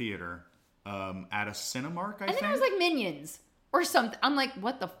 At the theater. At a Cinemark, I think. And then it was like Minions. Or something. I'm like,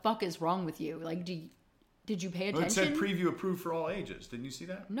 what the fuck is wrong with you? Like, did you pay attention? Well, it said preview approved for all ages. Didn't you see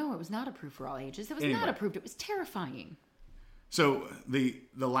that? No, it was not approved for all ages. It was not approved. It was terrifying. So the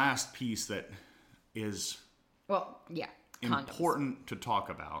last piece that is important to talk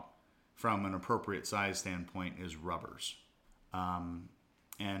about from an appropriate size standpoint is rubbers.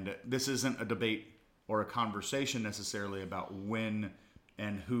 And this isn't a debate or a conversation necessarily about when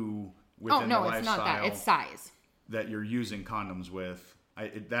and who within the lifestyle. It's not that. It's size. That you're using condoms with.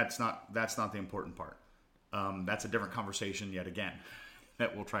 That's not the important part. That's a different conversation yet again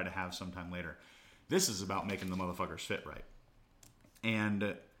that we'll try to have sometime later. This is about making the motherfuckers fit right.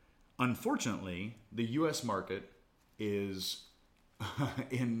 And unfortunately, the U.S. market is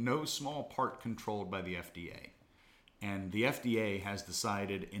in no small part controlled by the FDA. And the FDA has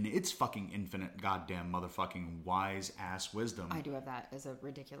decided in its fucking infinite goddamn motherfucking wise ass wisdom. I do have that as a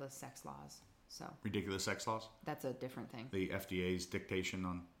ridiculous sex laws. So ridiculous sex laws? That's a different thing. The FDA's dictation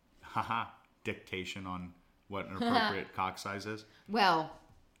on what an appropriate cock size is. Well,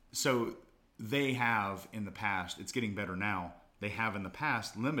 so they have in the past, it's getting better now, they have in the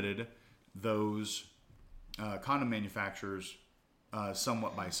past limited those condom manufacturers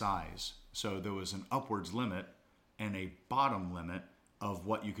somewhat by size. So there was an upwards limit and a bottom limit of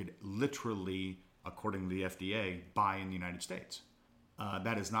what you could literally, according to the FDA, buy in the United States.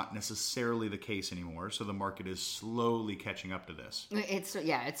 That is not necessarily the case anymore, so the market is slowly catching up to this.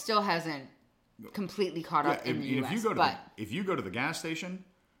 It still hasn't completely caught up in the U.S. If you go to the gas station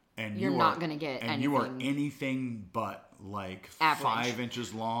and you're not going to get anything. You are anything but like average. 5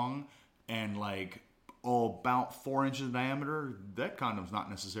 inches long and like about 4 inches in diameter, that condom's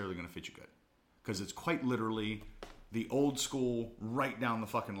not necessarily going to fit you good because it's quite literally the old school right down the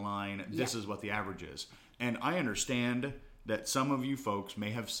fucking line. This is what the average is, and I understand that some of you folks may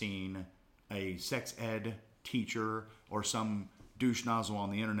have seen a sex ed teacher or some douche nozzle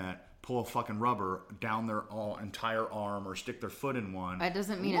on the internet pull a fucking rubber down their entire arm or stick their foot in one. That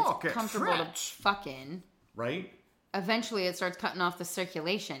doesn't mean it's comfortable to fuck in. Right? Eventually it starts cutting off the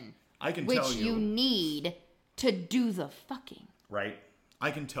circulation. I can tell you. Which you need to do the fucking. Right? I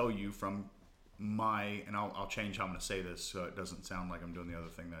can tell you from and I'll change how I'm going to say this so it doesn't sound like I'm doing the other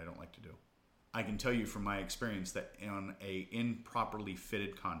thing that I don't like to do. I can tell you from my experience that on a improperly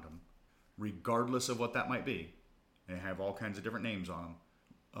fitted condom, regardless of what that might be, and they have all kinds of different names on them,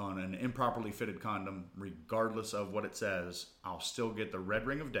 on an improperly fitted condom, regardless of what it says, I'll still get the red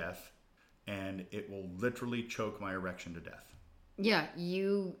ring of death, and it will literally choke my erection to death. Yeah,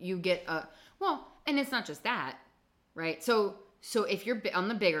 you get a... Well, and it's not just that, right? So if you're on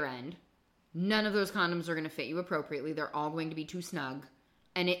the bigger end, none of those condoms are going to fit you appropriately. They're all going to be too snug.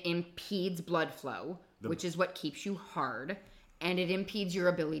 And it impedes blood flow, which is what keeps you hard. And it impedes your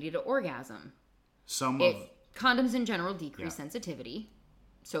ability to orgasm. Condoms in general decrease sensitivity.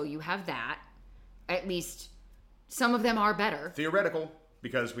 So you have that. At least some of them are better. Theoretical,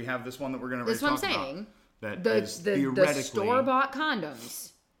 because we have this one that we're going to talk about. That's what I'm saying. The store-bought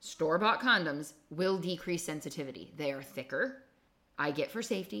condoms Store-bought condoms will decrease sensitivity. They are thicker. I get for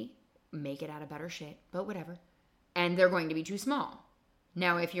safety. Make it out of better shit, but whatever. And they're going to be too small.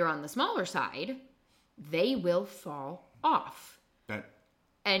 Now, if you're on the smaller side, they will fall off.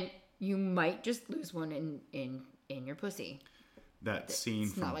 And you might just lose one in your pussy.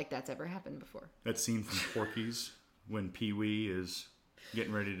 It's not like that's ever happened before. That scene from Porky's when Pee-wee is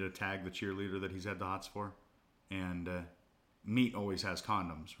getting ready to tag the cheerleader that he's had the hots for. And Meat always has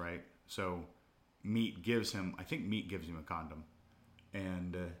condoms, right? So Meat gives him a condom.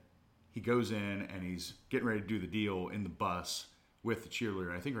 And he goes in and he's getting ready to do the deal in the bus with the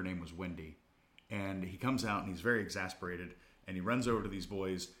cheerleader. I think her name was Wendy. And he comes out and he's very exasperated. And he runs over to these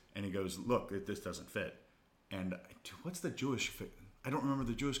boys and he goes, look, this doesn't fit. And what's the Jewish fit? I don't remember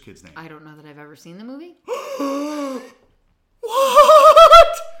the Jewish kid's name. I don't know that I've ever seen the movie. What?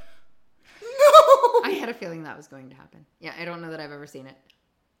 No! I had a feeling that was going to happen. Yeah, I don't know that I've ever seen it.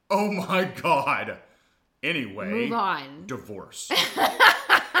 Oh my God. Anyway. Move on. Divorce.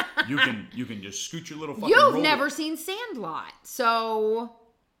 You can just scoot your little fucking You've roller. never seen Sandlot, so...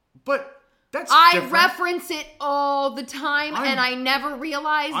 But that's I different. reference it all the time, and I never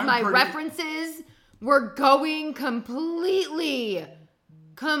realized my references were going completely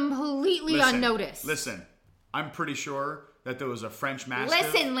unnoticed. Listen, I'm pretty sure that there was a French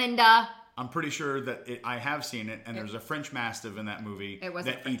Mastiff. Listen, Linda. I'm pretty sure that I have seen it, and there's a French Mastiff in that movie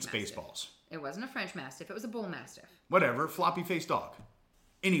that eats baseballs. It wasn't a French Mastiff. It was a Bull Mastiff. Whatever, floppy-faced dog.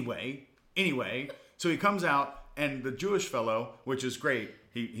 Anyway, so he comes out, and the Jewish fellow, which is great,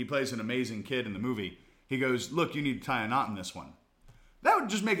 he plays an amazing kid in the movie. He goes, look, you need to tie a knot in this one. That would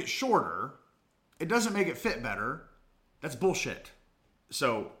just make it shorter. It doesn't make it fit better. That's bullshit.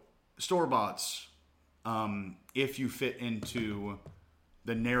 So, store-boughts, if you fit into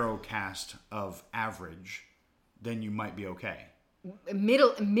the narrow cast of average, then you might be okay.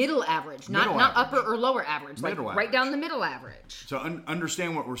 Middle average, not upper or lower average, middle like average. right down the middle average. So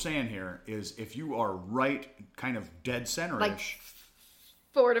understand what we're saying here is if you are right kind of dead center-ish, like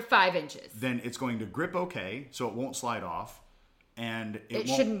 4 to 5 inches, then it's going to grip okay, so it won't slide off, and it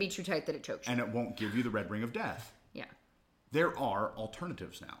shouldn't be too tight that it chokes you. And it won't give you the red ring of death. Yeah. There are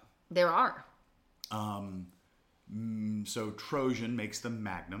alternatives now. There are. So Trojan makes the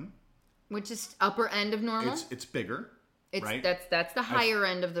Magnum, which is upper end of normal. It's bigger. Right? That's the higher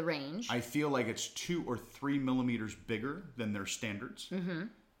end of the range. I feel like it's 2 or 3 millimeters bigger than their standards.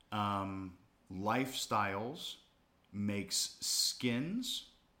 Mm-hmm. Lifestyles makes Skins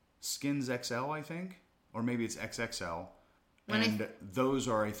XL, I think, or maybe it's XXL, and those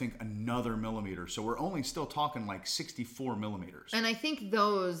are, I think, another millimeter. So we're only still talking like 64 millimeters. And I think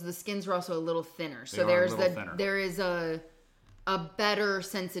the Skins are also a little thinner. So there is a better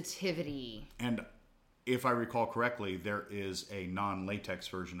sensitivity. And if I recall correctly, there is a non-latex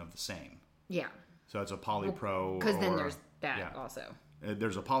version of the same. Yeah. So it's a Polypro. Because then there's that also.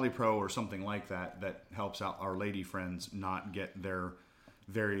 There's a Polypro or something like that helps out our lady friends not get their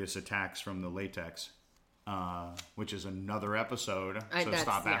various attacks from the latex, which is another episode. So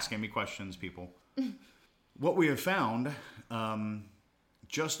stop asking me questions, people. What we have found,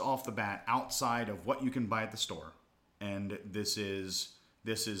 just off the bat, outside of what you can buy at the store, and this is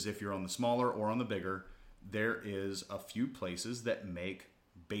if you're on the smaller or on the bigger, there is a few places that make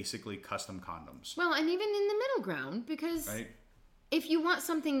basically custom condoms. Well, and even in the middle ground, because if you want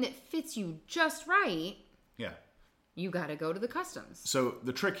something that fits you just right, you got to go to the customs. So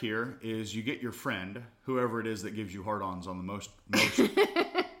the trick here is you get your friend, whoever it is that gives you hard-ons on the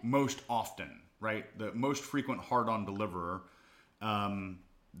most often, right? The most frequent hard-on deliverer.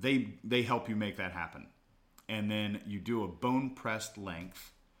 They help you make that happen. And then you do a bone-pressed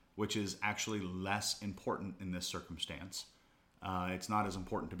length, which is actually less important in this circumstance. It's not as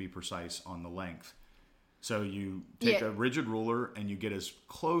important to be precise on the length. So you take a rigid ruler and you get as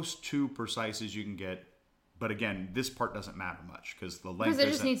close to precise as you can get. But again, this part doesn't matter much because the length because it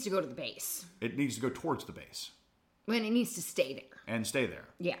just needs to go to the base. It needs to go towards the base. When it needs to stay there. And stay there.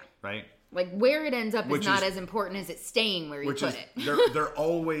 Yeah. Right? Like where it ends up is not as important as it staying where you put it. They're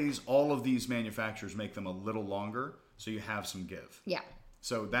always, all of these manufacturers make them a little longer so you have some give. Yeah.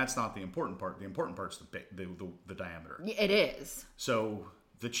 So that's not the important part. The important part's the diameter. It is. So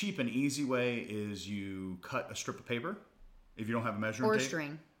the cheap and easy way is you cut a strip of paper if you don't have a measuring tape. Or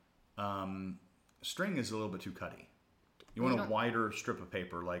string. String is a little bit too cutty. You want a wider strip of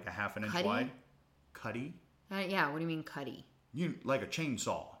paper, like a 1/2 inch wide. Cutty? Yeah, what do you mean cutty? You like a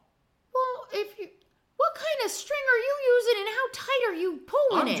chainsaw. Well, what kind of string are you using and how tight are you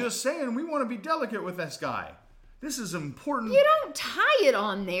pulling it? I'm just saying, we want to be delicate with this guy. This is important. You don't tie it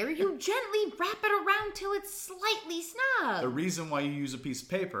on there, you gently wrap it around till it's slightly snug. The reason why you use a piece of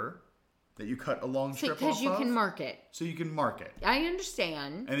paper that you cut a long strip off Because you can mark it. so you can mark it. I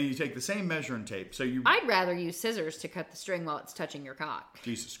understand. And then you take the same measuring tape. So you... I'd rather use scissors to cut the string while it's touching your cock.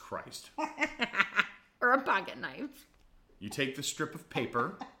 Jesus Christ. Or a pocket knife. You take the strip of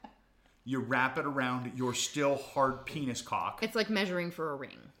paper, you wrap it around your still hard penis cock, It's like measuring for a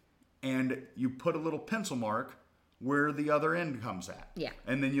ring. and you put a little pencil mark where the other end comes at. Yeah.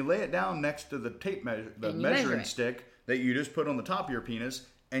 And then you lay it down next to the tape measure, the And you measure measuring it. stick that you just put on the top of your penis,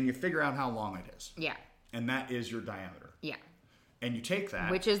 and you figure out how long it is. Yeah. And that is your diameter. Yeah. And you take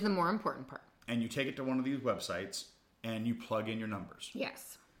that, Which is the more important part. and you take it to one of these websites, and you plug in your numbers.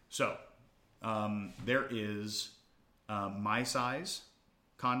 Yes. So, there is my size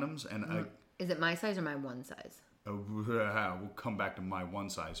condoms, and Is it my size or my one size? we'll come back to my one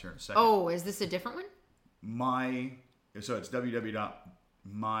size here in a second. Oh, is this a different one? So it's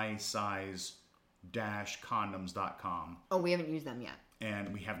www.mysize-condoms.com, Oh, we haven't used them yet.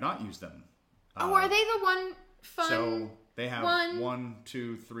 and we have not used them. Oh, are they the one fun? So they have one? 1,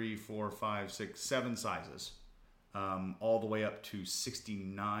 2, 3, 4, 5, 6, 7 sizes, all the way up to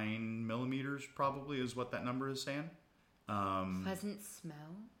 69 millimeters. Probably is what that number is saying. Pleasant smell?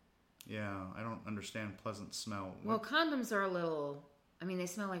 Yeah, I don't understand pleasant smell. Well, condoms are a little... I mean, they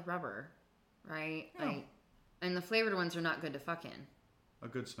smell like rubber, right? Yeah. Like, and the flavored ones are not good to fuck in. A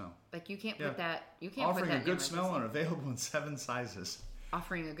good smell. Like, you can't Yeah. put that... You can't Offering put that a in good your smell pussy. and available in 7 sizes.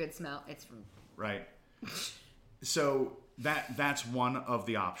 Offering a good smell. It's from... Right. So that's one of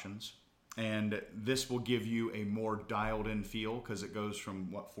the options, and this will give you a more dialed in feel because it goes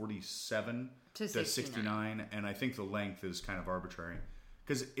from 47 To 69, and I think the length is kind of arbitrary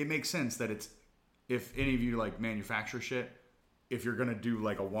because it makes sense that it's, if any of you like manufacture shit, if you're gonna do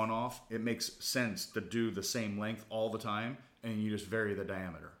like a one-off, it makes sense to do the same length all the time, and you just vary the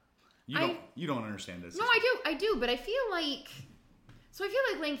diameter. You don't understand this. No, I do, but I feel like... So I feel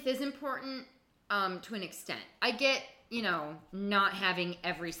like length is important to an extent. I get, not having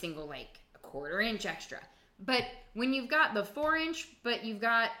every single, like, a 1/4 inch extra. But when you've got the 4-inch, but you've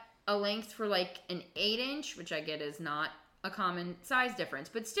got a length for, like, an 8-inch, which I get is not a common size difference,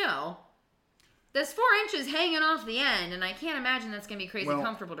 but still, there's 4 inches hanging off the end, and I can't imagine that's going to be crazy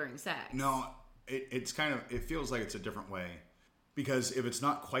comfortable during sex. No, it's kind of, it feels like it's a different way. Because if it's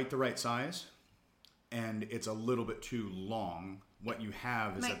not quite the right size, and it's a little bit too long, what you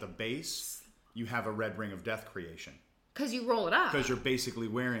have is at the base, you have a red ring of death creation. Because you roll it up. Because you're basically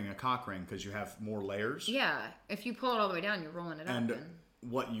wearing a cock ring because you have more layers. Yeah, if you pull it all the way down, you're rolling it up. And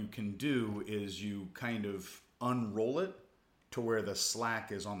what you can do is you kind of unroll it to where the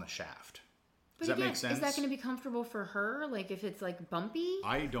slack is on the shaft. Does that make sense? Is that going to be comfortable for her? Like if it's like bumpy?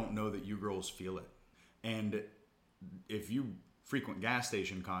 I don't know that you girls feel it. And if you frequent gas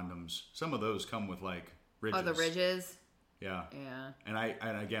station condoms, some of those come with like ridges. Oh, the ridges? Yeah. Yeah. And I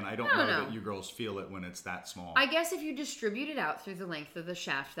don't know that you girls feel it when it's that small. I guess if you distribute it out through the length of the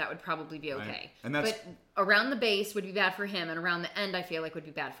shaft, that would probably be okay. Right. And that's, but around the base would be bad for him, and around the end, I feel like would be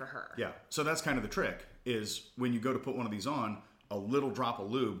bad for her. Yeah. So that's kind of the trick, is when you go to put one of these on, a little drop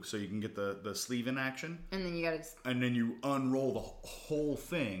of lube so you can get the sleeve in action. And then you gotta... And then you unroll the whole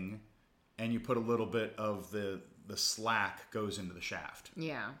thing, and you put a little bit of the slack goes into the shaft.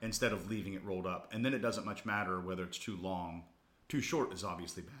 Yeah. Instead of leaving it rolled up. And then it doesn't much matter whether it's too long. Too short is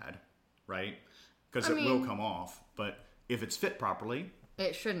obviously bad, right? Because it will come off. But if it's fit properly...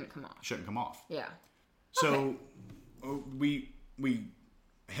 It shouldn't come off. Shouldn't come off. Yeah. So we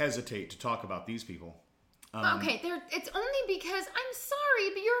hesitate to talk about these people. Okay, it's only because I'm sorry,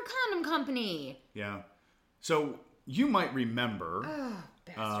 but you're a condom company. Yeah. So you might remember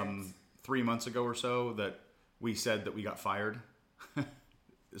Bastards. 3 months ago or so that we said that we got fired.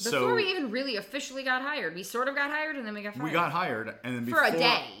 Before we even really officially got hired. We sort of got hired and then we got fired. We got hired, and then For a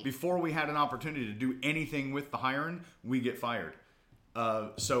day. Before we had an opportunity to do anything with the hiring, we get fired.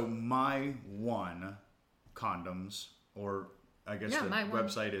 So my one condoms, or I guess the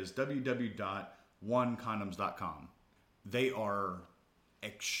website is www.onecondoms.com. They are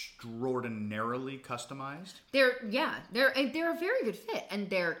extraordinarily customized. They're a very good fit, and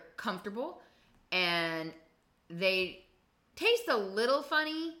they're comfortable, and they taste a little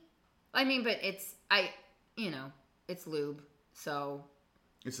funny. I mean, but it's lube, so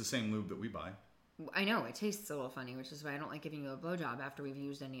It's the same lube that we buy. I know it tastes a little funny, which is why I don't like giving you a blowjob after we've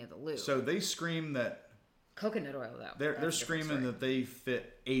used any of the lube. So they scream that coconut oil, though. they're screaming that they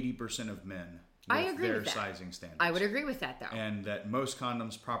fit 80% of men. I agree their with that. sizing standards. I would agree with that, though. And that most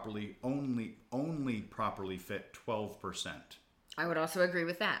condoms only properly fit 12%. I would also agree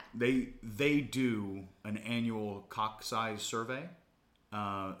with that. They do an annual cock size survey,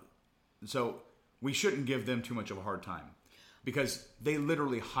 So we shouldn't give them too much of a hard time because they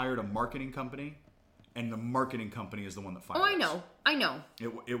literally hired a marketing company, and the marketing company is the one that fired us. I know.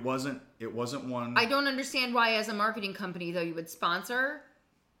 It wasn't one. I don't understand why, as a marketing company, though, you would sponsor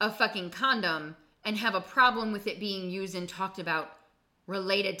a fucking condom and have a problem with it being used and talked about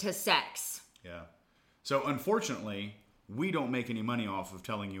related to sex. Yeah. So unfortunately, we don't make any money off of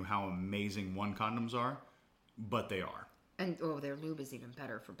telling you how amazing One condoms are, but they are. And their lube is even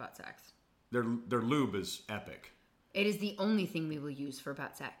better for butt sex. Their lube is epic. It is the only thing we will use for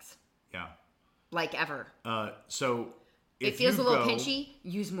butt sex. Yeah. Like ever. So if it feels you a little go, pinchy,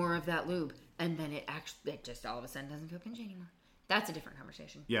 use more of that lube. And then it just all of a sudden doesn't feel pinchy anymore. That's a different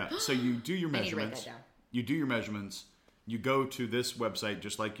conversation. Yeah. So you do your measurements. I need to write that down. You do your measurements. You go to this website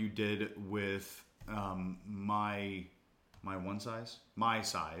just like you did with my size. My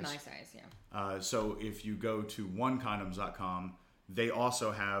size, yeah. So if you go to onecondoms.com, they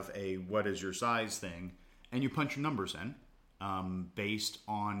also have a what is your size thing, and you punch your numbers in based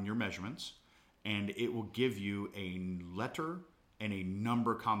on your measurements, and it will give you a letter and a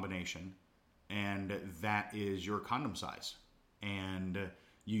number combination, and that is your condom size, and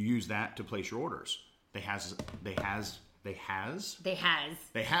you use that to place your orders. They has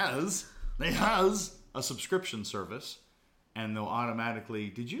a subscription service, and they'll automatically.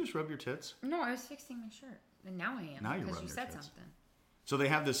 Did you just rub your tits? No, I was fixing my shirt, and now I am. Now you're because rubbing you your said tits. something. So they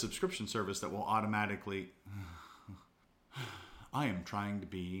have this subscription service that will automatically. I'm trying to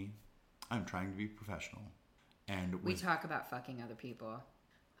be professional, and We talk about fucking other people.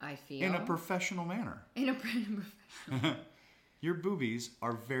 I feel in a professional manner. professional. Your boobies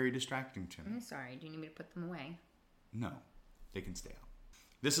are very distracting to me. I'm sorry. Do you need me to put them away? No, they can stay out.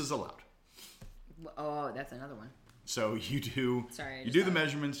 This is allowed. Oh, that's another one. So you do. Sorry, you do the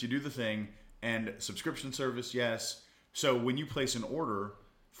measurements. You do the thing, and subscription service. Yes. So when you place an order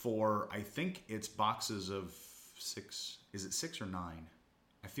for, I think it's boxes of 6. Is it 6 or 9?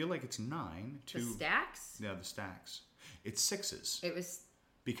 I feel like it's 9. The stacks? Yeah, the stacks. It's 6s. It was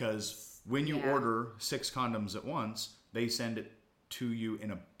Because when you order 6 condoms at once, they send it to you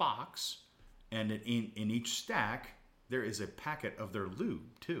in a box, and in each stack there is a packet of their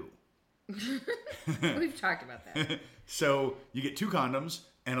lube too. We've talked about that. So you get 2 condoms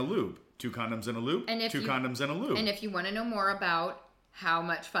and a lube. 2 condoms and a lube. And if 2 condoms and a lube. And if you want to know more about how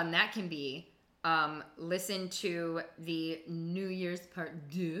much fun that can be, listen to the New Year's Part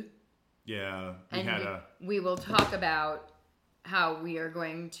 2. Yeah, we will talk about how we are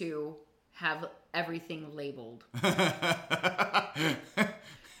going to have everything labeled.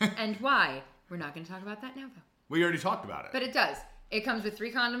 And why. We're not going to talk about that now, though. We already talked about it. But it does. It comes with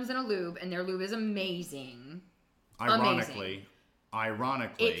 3 condoms and a lube, and their lube is amazing. Ironically,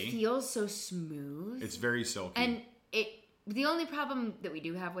 it feels so smooth. It's very silky. And the only problem that we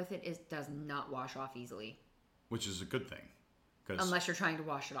do have with it is it does not wash off easily. Which is a good thing. Unless you're trying to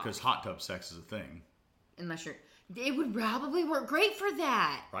wash it off. Because hot tub sex is a thing. It would probably work great for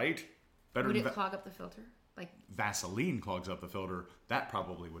that. Right? Would it clog up the filter? Like Vaseline clogs up the filter. That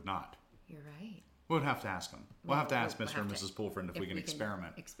probably would not. You're right. We'll have to ask them. We'll have to ask Mr. and Mrs. Pulfriend if we can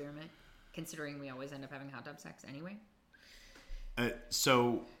experiment. Considering we always end up having hot tub sex anyway.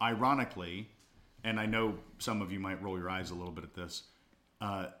 So, ironically, and I know some of you might roll your eyes a little bit at this,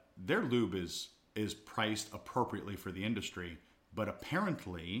 their lube is priced appropriately for the industry, but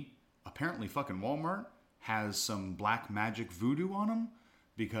apparently fucking Walmart has some black magic voodoo on them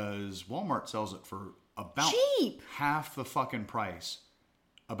because Walmart sells it for about cheap. Half the fucking price.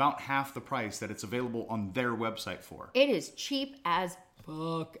 About half the price that it's available on their website for. It is cheap as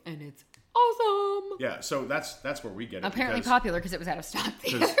fuck, and it's awesome. Yeah, so that's where we get it. Apparently popular because it was out of stock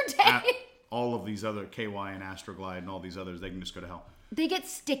the other day. All of these other KY and Astroglide and all these others, they can just go to hell. They get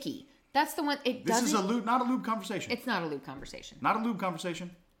sticky. That's the one. This is not a lube conversation. It's not a lube conversation. Not a lube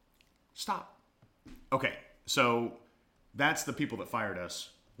conversation. Stop. Okay, so that's the people that fired us.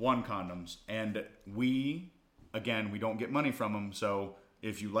 One condoms, and we don't get money from them. So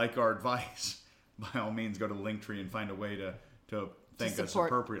if you like our advice, by all means, go to the Linktree and find a way to thank us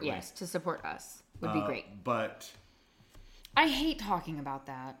appropriately. Yes, to support us would be great. But I hate talking about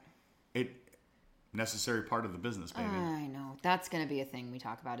that. Necessary part of the business, baby. I know. That's going to be a thing we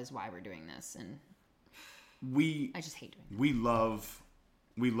talk about is why we're doing this, and I just hate doing it.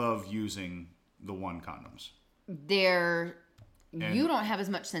 We love using the One condoms. You don't have as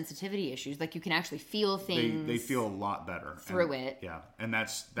much sensitivity issues. Like, you can actually feel things. They feel a lot better through it. Yeah, and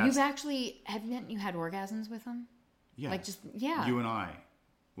that's. Haven't you had orgasms with them? Yeah, like You and I,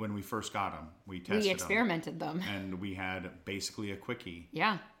 when we first got them, we experimented them, and we had basically a quickie.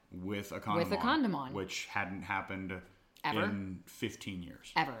 Yeah. With a condom on, which hadn't happened Ever? in 15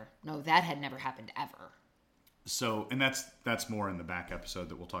 years. Ever. No, that had never happened ever. So, and that's more in the back episode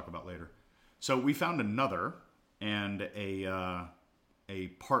that we'll talk about later. So we found another, and a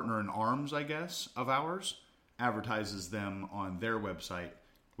partner in arms, I guess, of ours advertises them on their website,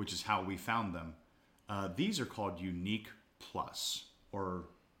 which is how we found them. These are called Unique Plus or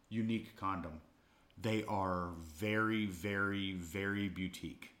Unique Condom. They are very, very, very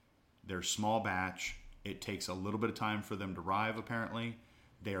boutique. They're small batch. It takes a little bit of time for them to arrive, apparently.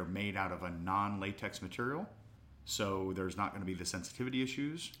 They are made out of a non-latex material, so there's not going to be the sensitivity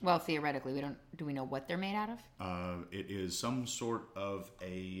issues. Well, theoretically, do we know what they're made out of? It is some sort of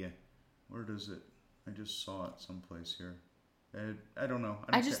where does it? I just saw it someplace here. I don't know.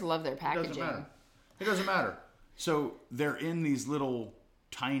 I just love their packaging. It doesn't matter. It doesn't matter. So they're in these little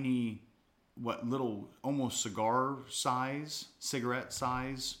tiny, almost cigarette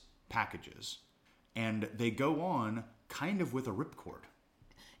size packages. And they go on kind of with a ripcord.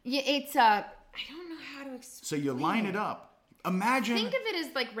 Yeah, it's I don't know how to explain. So you line it up. Imagine. Think of it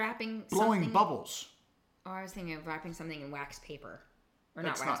as like wrapping blowing something. Bubbles. Oh, I was thinking of wrapping something in wax paper. Or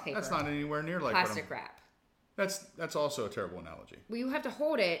That's not wax paper. That's not anywhere near like plastic wrap. That's also a terrible analogy. Well, you have to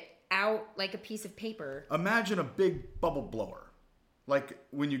hold it out like a piece of paper. Imagine a big bubble blower. Like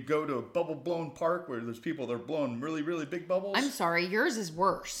when you go to a bubble blown park where there's people that are blowing really, really big bubbles. I'm sorry, yours is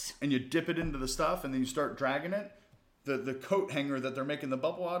worse. And you dip it into the stuff and then you start dragging it. The coat hanger that they're making the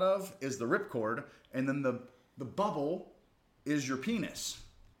bubble out of is the ripcord, and then the bubble is your penis.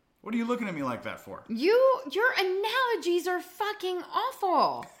 What are you looking at me like that for? Your analogies are fucking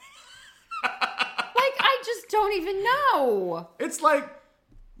awful. Like, I just don't even know. It's like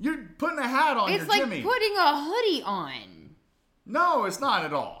you're putting a hat on your Jimmy. It's like putting a hoodie on. No, it's not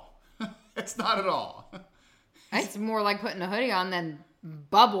at all. It's not at all. It's more like putting a hoodie on than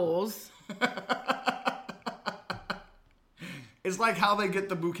bubbles. It's like how they get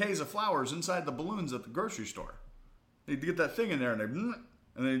the bouquets of flowers inside the balloons at the grocery store. They get that thing in there and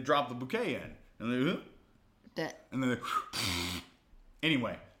they drop the bouquet in. And then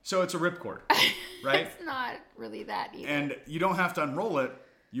anyway, so it's a ripcord, right? It's not really that either. And you don't have to unroll it.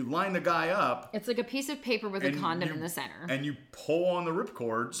 You line the guy up. It's like a piece of paper with a condom in the center. And you pull on the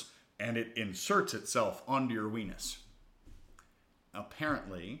ripcords and it inserts itself onto your weenus.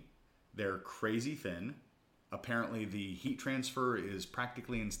 Apparently, they're crazy thin. Apparently, the heat transfer is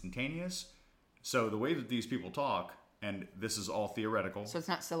practically instantaneous. So the way that these people talk, and this is all theoretical. So it's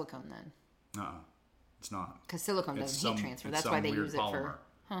not silicone then? It's not. Because silicone does heat transfer. That's why they use it for...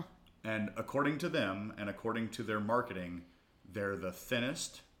 Huh. And according to them, and according to their marketing, they're the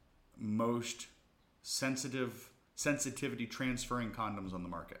thinnest, most sensitivity transferring condoms on the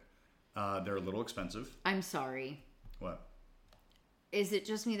market. They're a little expensive. I'm sorry. What? Is it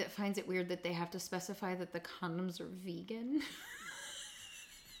just me that finds it weird that they have to specify that the condoms are vegan?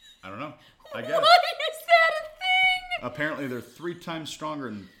 I don't know. I guess. Why is that a thing? Apparently, they're 3 times stronger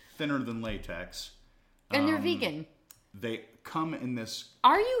and thinner than latex. And they're vegan. They come in this...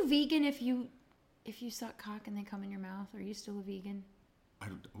 Are you vegan if you suck cock and they come in your mouth? Are you still a vegan?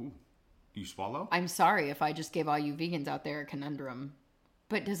 Do you swallow? I'm sorry if I just gave all you vegans out there a conundrum.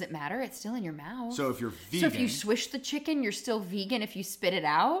 But does it matter? It's still in your mouth. So if you're vegan... So if you swish the chicken, you're still vegan if you spit it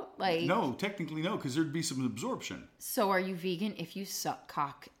out? No, technically no, because there'd be some absorption. So are you vegan if you suck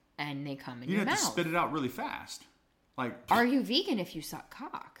cock and they come in your mouth? You have to spit it out really fast. Are you vegan if you suck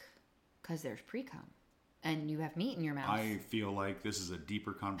cock? Because there's pre-cum. And you have meat in your mouth. I feel like this is a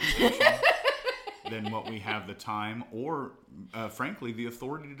deeper conversation than what we have the time or, frankly, the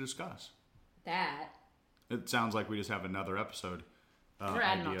authority to discuss. That. It sounds like we just have another episode. We're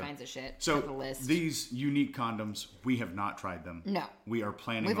adding all kinds of shit to the list. These unique condoms, we have not tried them. No. We are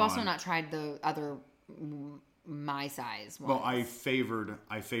planning We've also not tried the other my size ones. Well, I favored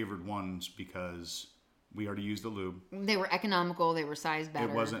ones because we already used the lube. They were economical. They were sized better.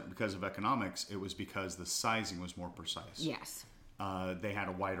 It wasn't because of economics. It was because the sizing was more precise. Yes. They had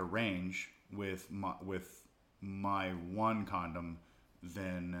a wider range with my one condom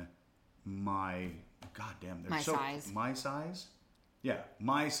than my goddamn. Size. My size. Yeah,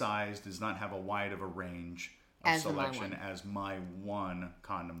 my size does not have a wide of a range of selection as my one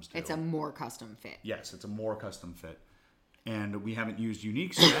condoms do. It's a more custom fit. Yes, it's a more custom fit. And we haven't used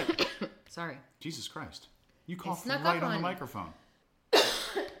Uniques yet. Sorry. Jesus Christ. You coughed snuck right up on the on- microphone. It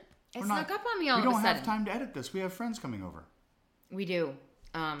snuck up on me all of a We sudden. don't have time to edit this. We have friends coming over. We do.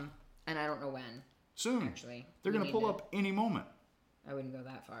 And I don't know when. Soon. Actually. They're going to pull up any moment. I wouldn't go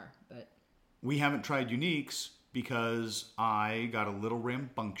that far, but... We haven't tried Uniques because I got a little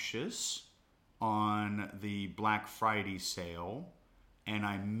rambunctious on the Black Friday sale, and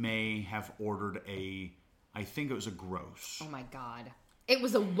I may have ordered a I think it was a gross. Oh my God. It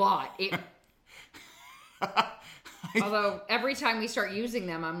was a lot. Although every time we start using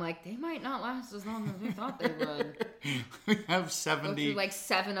them, I'm like, they might not last as long as we thought they would. We have Go 70. through like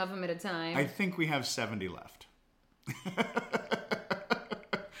 7 of them at a time. I think we have 70 left.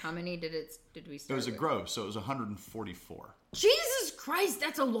 How many did we start It was a with? gross, so it was 144. Jesus Christ,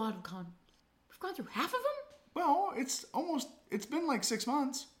 that's a lot of condoms. We've gone through half of them? Well, it's been like 6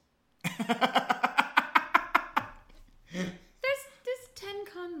 months. There's 10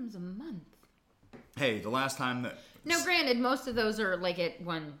 condoms a month. Hey, the last time that... Now, granted, most of those are like at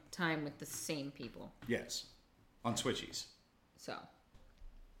one time with the same people. Yes, on Switchies. So.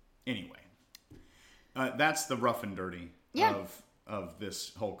 Anyway, that's the rough and dirty Yeah. of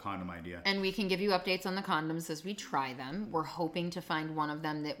this whole condom idea. And we can give you updates on the condoms as we try them. We're hoping to find one of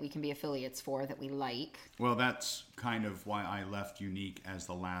them that we can be affiliates for that we like. Well, that's kind of why I left Unique as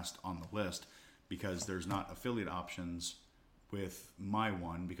the last on the list, because there's not affiliate options with my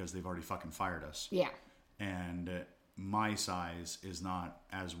one because they've already fucking fired us. Yeah. And my size is not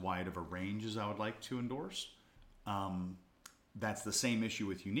as wide of a range as I would like to endorse. That's the same issue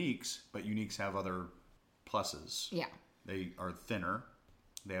with Uniques, but Uniques have other pluses. Yeah. They are thinner.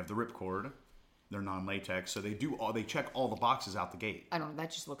 They have the ripcord. They're non-latex, so they check all the boxes out the gate. I don't know.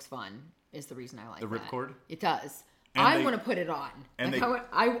 That just looks fun. Is the reason I like The that. ripcord? It does. And I they- want to put it on. and Like,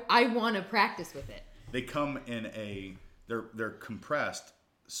 I want to practice with it. They come in they're compressed,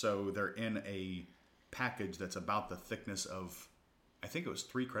 so they're in a package that's about the thickness of, I think it was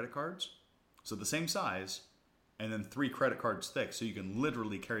 3 credit cards. So the same size, and then 3 credit cards thick, so you can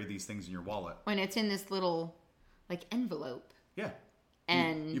literally carry these things in your wallet. When it's in this little like envelope, Yeah.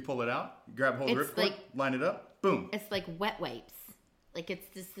 and You pull it out, you grab hold of the It's ripcord, like- line it up, boom. it's like wet wipes. Like it's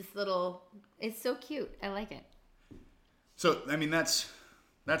just this little. It's so cute. I like it. So, I mean, that's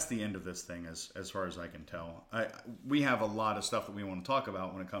the end of this thing as far as I can tell. We have a lot of stuff that we want to talk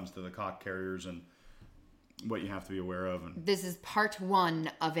about when it comes to the cock carriers and what you have to be aware of. And This is part 1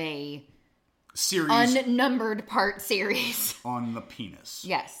 of a series unnumbered part series. on the penis.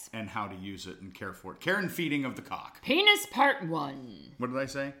 Yes. And how to use it and care for it. Care and feeding of the cock. Penis part 1. What did I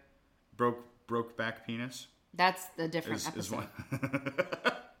say? Broke back penis? That's the different Is episode. one.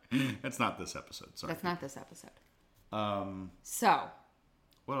 That's not this episode, sorry. That's not this episode. So,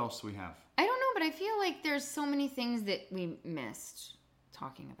 What else do we have? I don't know, but I feel like there's so many things that we missed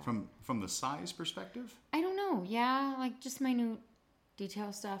talking about. From the size perspective? I don't know. Yeah, like just minute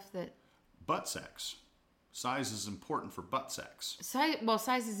detail stuff that Butt sex. Size is important for butt sex.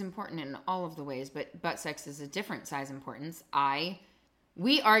 size is important in all of the ways, but butt sex is a different size importance.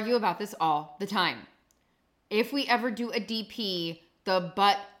 We argue about this all the time. If we ever do a DP, the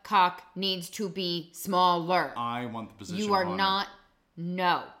butt cock needs to be smaller. I want the position You are of honor. not.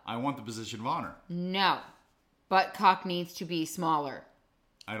 No. I want the position of honor. No. Butt cock needs to be smaller.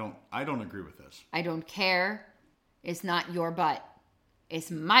 I don't agree with this. I don't care. It's not your butt. It's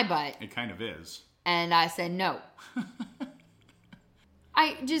my butt. It kind of is. And I said no.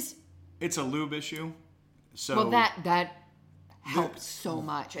 It's a lube issue. So Well, that helped so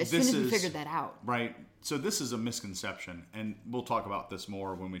much. As soon this as we is- figured that out. Right. So this is a misconception, and we'll talk about this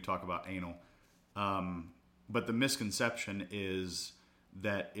more when we talk about anal. But the misconception is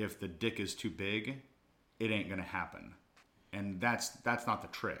that if the dick is too big, it ain't going to happen. And that's not the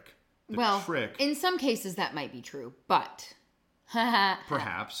trick. The trick, in some cases that might be true, but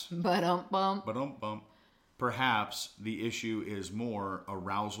perhaps, bump. perhaps the issue is more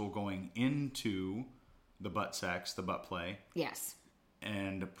arousal going into the butt sex, the butt play, Yes.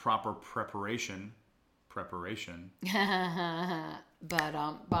 and proper preparation. Bum.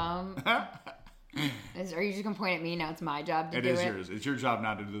 Are you just gonna point at me now? It's my job to It do is it. yours. It's your job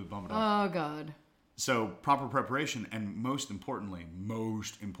now to do the bump it up. Oh God. So proper preparation, and most importantly,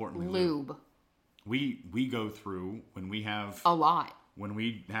 Lube. We go through when we have A lot.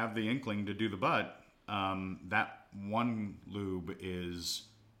 the inkling to do the butt. That one lube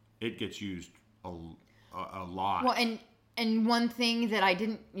it gets used a lot. Well, and one thing that I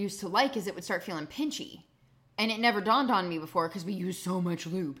didn't used to like is it would start feeling pinchy, and it never dawned on me before because we use so much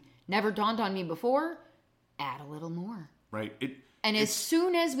lube. Never dawned on me before. Add a little more. Right. And as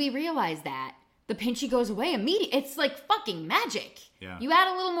soon as we realize that, the pinchy goes away immediately. It's like fucking magic. Yeah. You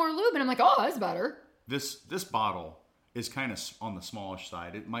add a little more lube, and I'm like, oh, that's better. This bottle is kind of on the smallish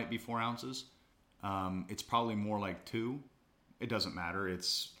side. It might be 4 ounces. It's probably more like 2. It doesn't matter.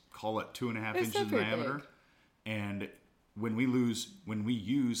 Call it 2.5 It's inches not in very diameter. big. And when we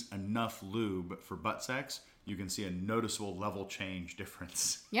use enough lube for butt sex, you can see a noticeable level change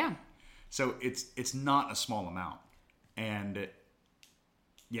difference. Yeah. So it's not a small amount. And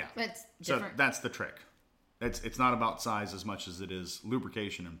yeah. It's So different. that's the trick. It's not about size as much as it is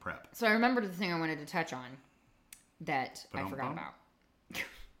lubrication and prep. So I remembered the thing I wanted to touch on that I forgot about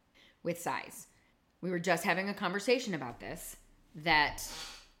with size. We were just having a conversation about this, that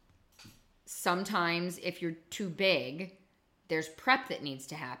sometimes if you're too big, there's prep that needs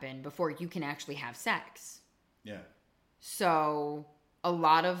to happen before you can actually have sex. Yeah. So a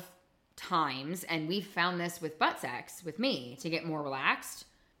lot of times, and we've found this with butt sex with me, to get more relaxed,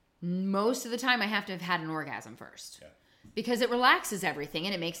 most of the time I have to have had an orgasm first. Yeah. Because it relaxes everything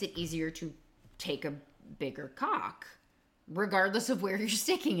and it makes it easier to take a bigger cock. Regardless of where you're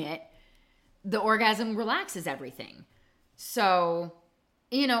sticking it, the orgasm relaxes everything. So,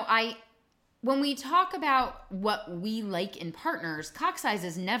 when we talk about what we like in partners, cock size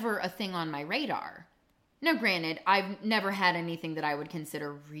is never a thing on my radar. Now, granted, I've never had anything that I would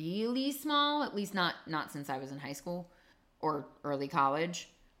consider really small, at least not since I was in high school or early college.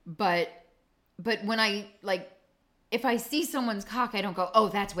 But when if I see someone's cock, I don't go, oh,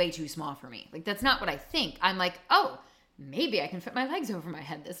 that's way too small for me. Like, that's not what I think. I'm like, oh, maybe I can fit my legs over my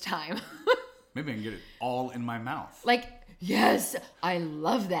head this time. Maybe I can get it all in my mouth. Like, yes, I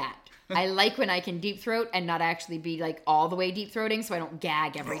love that. I like when I can deep throat and not actually be like all the way deep throating so I don't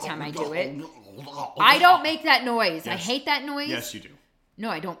gag every time I do it. I don't make that noise. Yes. I hate that noise. Yes, you do. No,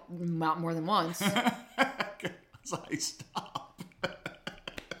 I don't. Not more than once. So I stop.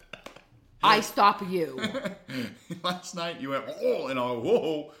 I stop you. Last night you went, oh, and I went,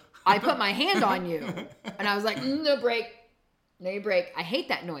 whoa. I put my hand on you. And I was like, no break. No break. I hate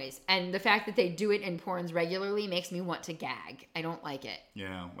that noise. And the fact that they do it in porns regularly makes me want to gag. I don't like it.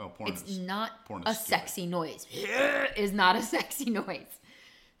 Yeah, well, it's not a sexy noise. Is not a sexy noise.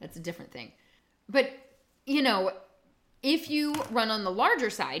 That's a different thing. But, if you run on the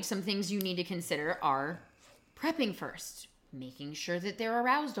larger side, some things you need to consider are prepping first, making sure that they're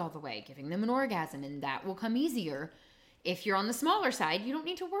aroused all the way, giving them an orgasm, and that will come easier. If you're on the smaller side, you don't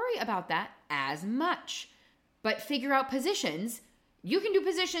need to worry about that as much. But figure out positions. You can do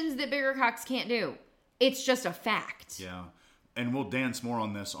positions that bigger cocks can't do. It's just a fact. Yeah. And we'll dance more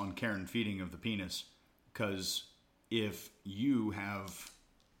on this on Karen feeding of the penis. Because if you've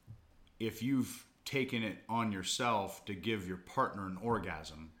taken it on yourself to give your partner an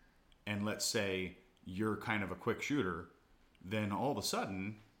orgasm, and let's say you're kind of a quick shooter, then all of a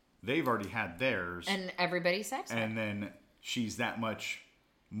sudden they've already had theirs. And everybody's sexy. And then she's that much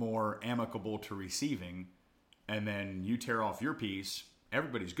more amicable to receiving. And then you tear off your piece,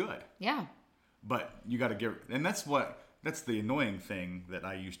 everybody's good. Yeah. But you got to give, and that's the annoying thing that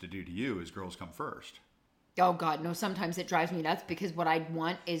I used to do to you is girls come first. Oh God, no, sometimes it drives me nuts because what I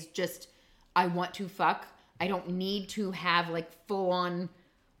want is just, I want to fuck. I don't need to have like full on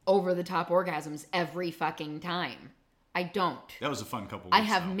over the top orgasms every fucking time. I don't. That was a fun couple weeks. I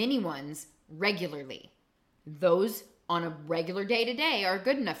have mini ones regularly. Those on a regular day to day are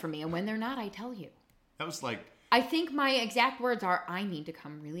good enough for me. And when they're not, I tell you. That was like... I think my exact words are, I need to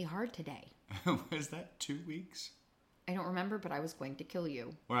come really hard today. Was that 2 weeks? I don't remember, but I was going to kill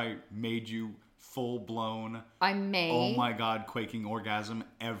you. Where I made you full-blown... oh my God, quaking orgasm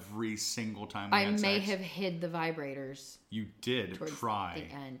every single time we had sex. I may have hid the vibrators. You did try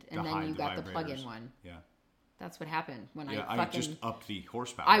the end. And then you got the plug-in one. Yeah. That's what happened when I just upped the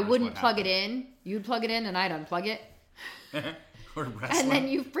horsepower. I wouldn't plug it in. You'd plug it in and I'd unplug it. And then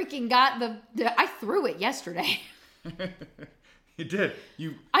you freaking got I threw it yesterday. You did.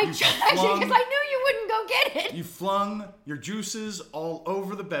 I tried because I knew you wouldn't go get it. You flung your juices all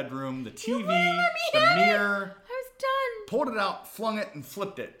over the bedroom, the TV, the mirror. I was done. Pulled it out, flung it, and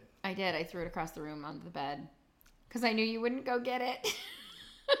flipped it. I did. I threw it across the room onto the bed because I knew you wouldn't go get it.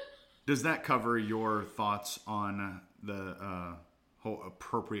 Does that cover your thoughts on the whole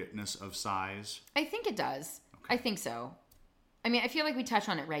appropriateness of size? I think it does. Okay. I think so. I mean, I feel like we touch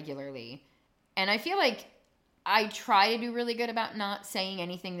on it regularly. And I feel like I try to do really good about not saying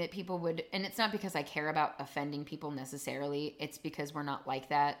anything that people would... And it's not because I care about offending people necessarily. It's because we're not like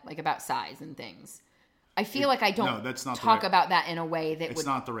that, like about size and things. I feel like I don't talk about that in a way that It's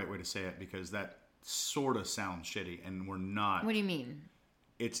not the right way to say it because that sort of sounds shitty and we're not... What do you mean?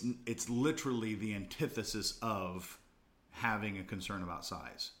 It's literally the antithesis of having a concern about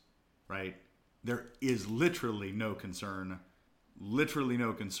size, right? There is literally no concern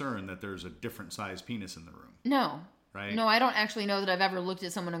that there's a different size penis in the room. No. Right? No, I don't actually know that I've ever looked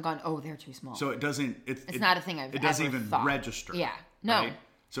at someone and gone, oh, they're too small. So it doesn't... It's not a thing I've ever It doesn't even thought. register. Yeah. No. Right?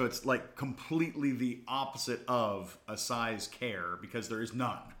 So it's like completely the opposite of a size care because there is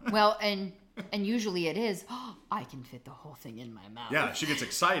none. Well, and usually it is, oh, I can fit the whole thing in my mouth. Yeah, she gets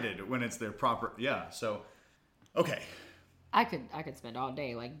excited when it's their proper... Yeah, so... Okay. I could spend all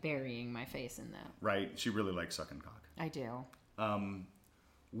day like burying my face in that. Right? She really likes sucking cock. I do.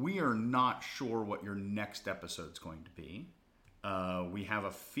 We are not sure what your next episode's going to be. We have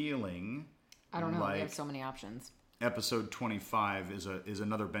a feeling. I don't know. Like We have so many options. episode 25 is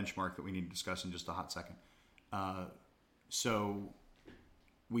another benchmark that we need to discuss in just a hot second. So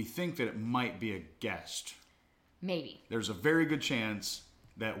we think that it might be a guest. Maybe. There's a very good chance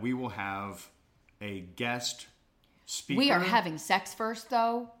that we will have a guest speaker. We are having sex first,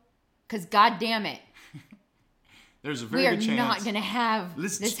 though, because God damn it, There's a very we are good chance. not going to have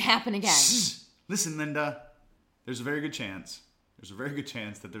this happen again. Listen, Linda. There's a very good chance. There's a very good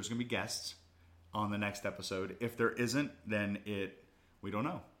chance that there's going to be guests on the next episode. If there isn't, then we don't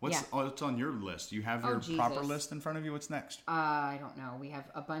know. What's on your list? You have your proper list in front of you. What's next? I don't know. We have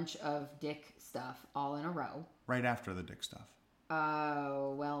a bunch of dick stuff all in a row. Right after the dick stuff.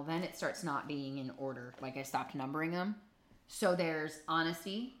 Oh, well, then it starts not being in order. Like, I stopped numbering them. So there's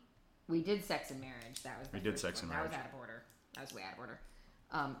honesty. We did sex and marriage. We did sex and marriage. That was out of order. That was way out of order.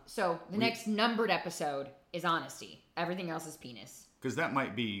 So the next numbered episode is honesty. Everything else is penis. Because that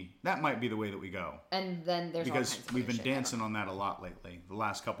might be the way that we go. And then there's because all kinds of we've been shit dancing on that a lot lately. The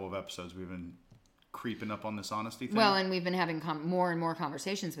last couple of episodes, we've been creeping up on this honesty thing. Well, and we've been having more and more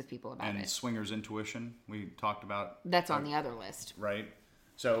conversations with people about it. And swingers intuition, we talked about. That's on the other list. Right.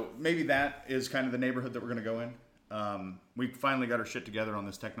 So maybe that is kind of the neighborhood that we're going to go in. We finally got our shit together on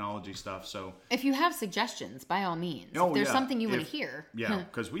this technology stuff. So if you have suggestions, by all means. If there's something you want to hear. Yeah,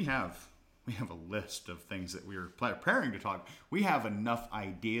 because we have a list of things that we're preparing to talk. We have enough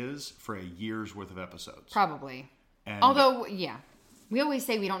ideas for a year's worth of episodes. Probably. And although, yeah. We always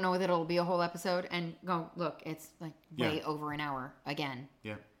say we don't know that it'll be a whole episode, and go, look, it's like way over an hour again.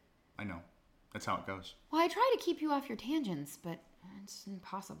 Yeah, I know. That's how it goes. Well, I try to keep you off your tangents, but it's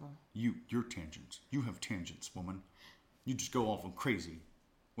impossible. Your tangents. You have tangents, woman. You just go off on crazy.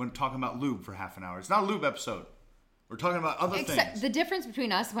 When talking about lube for half an hour. It's not a lube episode. We're talking about other things. The difference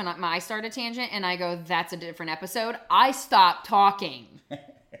between us, when I start a tangent and I go, that's a different episode, I stop talking.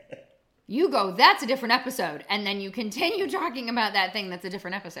 You go, that's a different episode. And then you continue talking about that thing that's a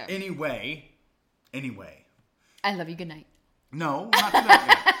different episode. Anyway. I love you. Good night. No, not to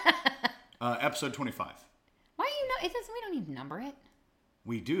that yet. Episode 25. Why do you know? We don't need to number it.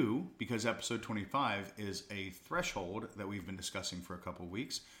 We do, because episode 25 is a threshold that we've been discussing for a couple of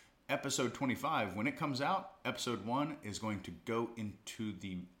weeks. Episode 25, when it comes out, episode 1 is going to go into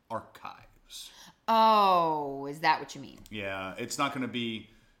the archives. Oh, is that what you mean? Yeah, it's not going to be...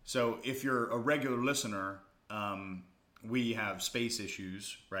 So if you're a regular listener, we have space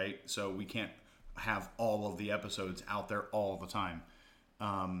issues, right? So we can't have all of the episodes out there all the time,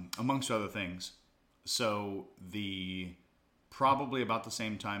 amongst other things. So probably about the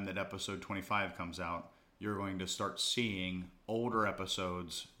same time that episode 25 comes out, you're going to start seeing older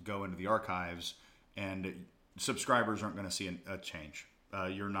episodes go into the archives, and subscribers aren't going to see a change.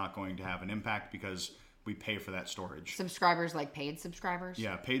 You're not going to have an impact because we pay for that storage. Subscribers like paid subscribers?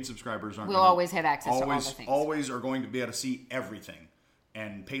 Yeah, paid subscribers aren't. We'll always have access to all the things. Always are going to be able to see everything.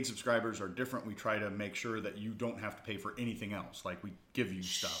 And paid subscribers are different. We try to make sure that you don't have to pay for anything else. Like, we give you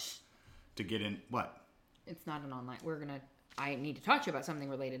stuff to get in. What? It's not an online. I need to talk to you about something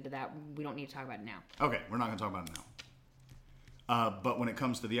related to that. We don't need to talk about it now. Okay, we're not going to talk about it now. But when it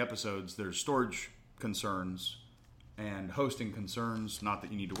comes to the episodes, there's storage concerns and hosting concerns. Not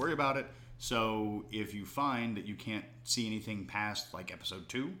that you need to worry about it. So if you find that you can't see anything past like episode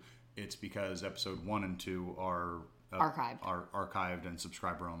 2, it's because episode 1 and 2 are archived and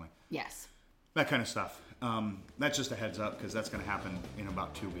subscriber only. Yes. That kind of stuff. That's just a heads up because that's going to happen in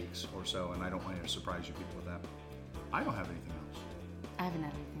about 2 weeks or so, and I don't want to surprise you people with that. I don't have anything else. I haven't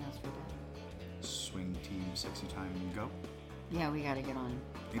had anything else for that. Swing team, sexy time, go. Yeah, we got to get on.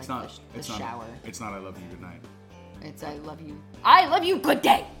 It's not the shower. It's not. I love you. Good night. It's I love you. I love you. Good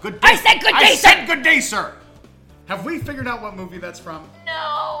day. Good day. I said good day, I sir. said good day, sir. Have we figured out what movie that's from?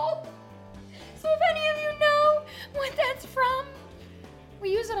 No. So if any of you know what that's from,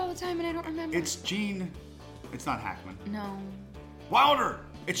 we use it all the time and I don't remember. It's Gene. It's not Hackman. No. Wilder.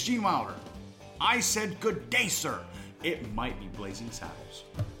 It's Gene Wilder. I said good day, sir. It might be Blazing Saddles.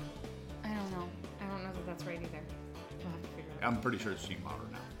 I don't know. I don't know that that's right either. We'll have to figure it out. I'm pretty sure it's Gene Wilder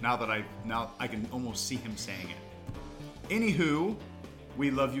now. Now I can almost see him saying it. Anywho,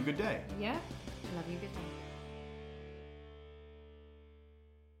 we love you. Good day. Yeah. Love you. Good day.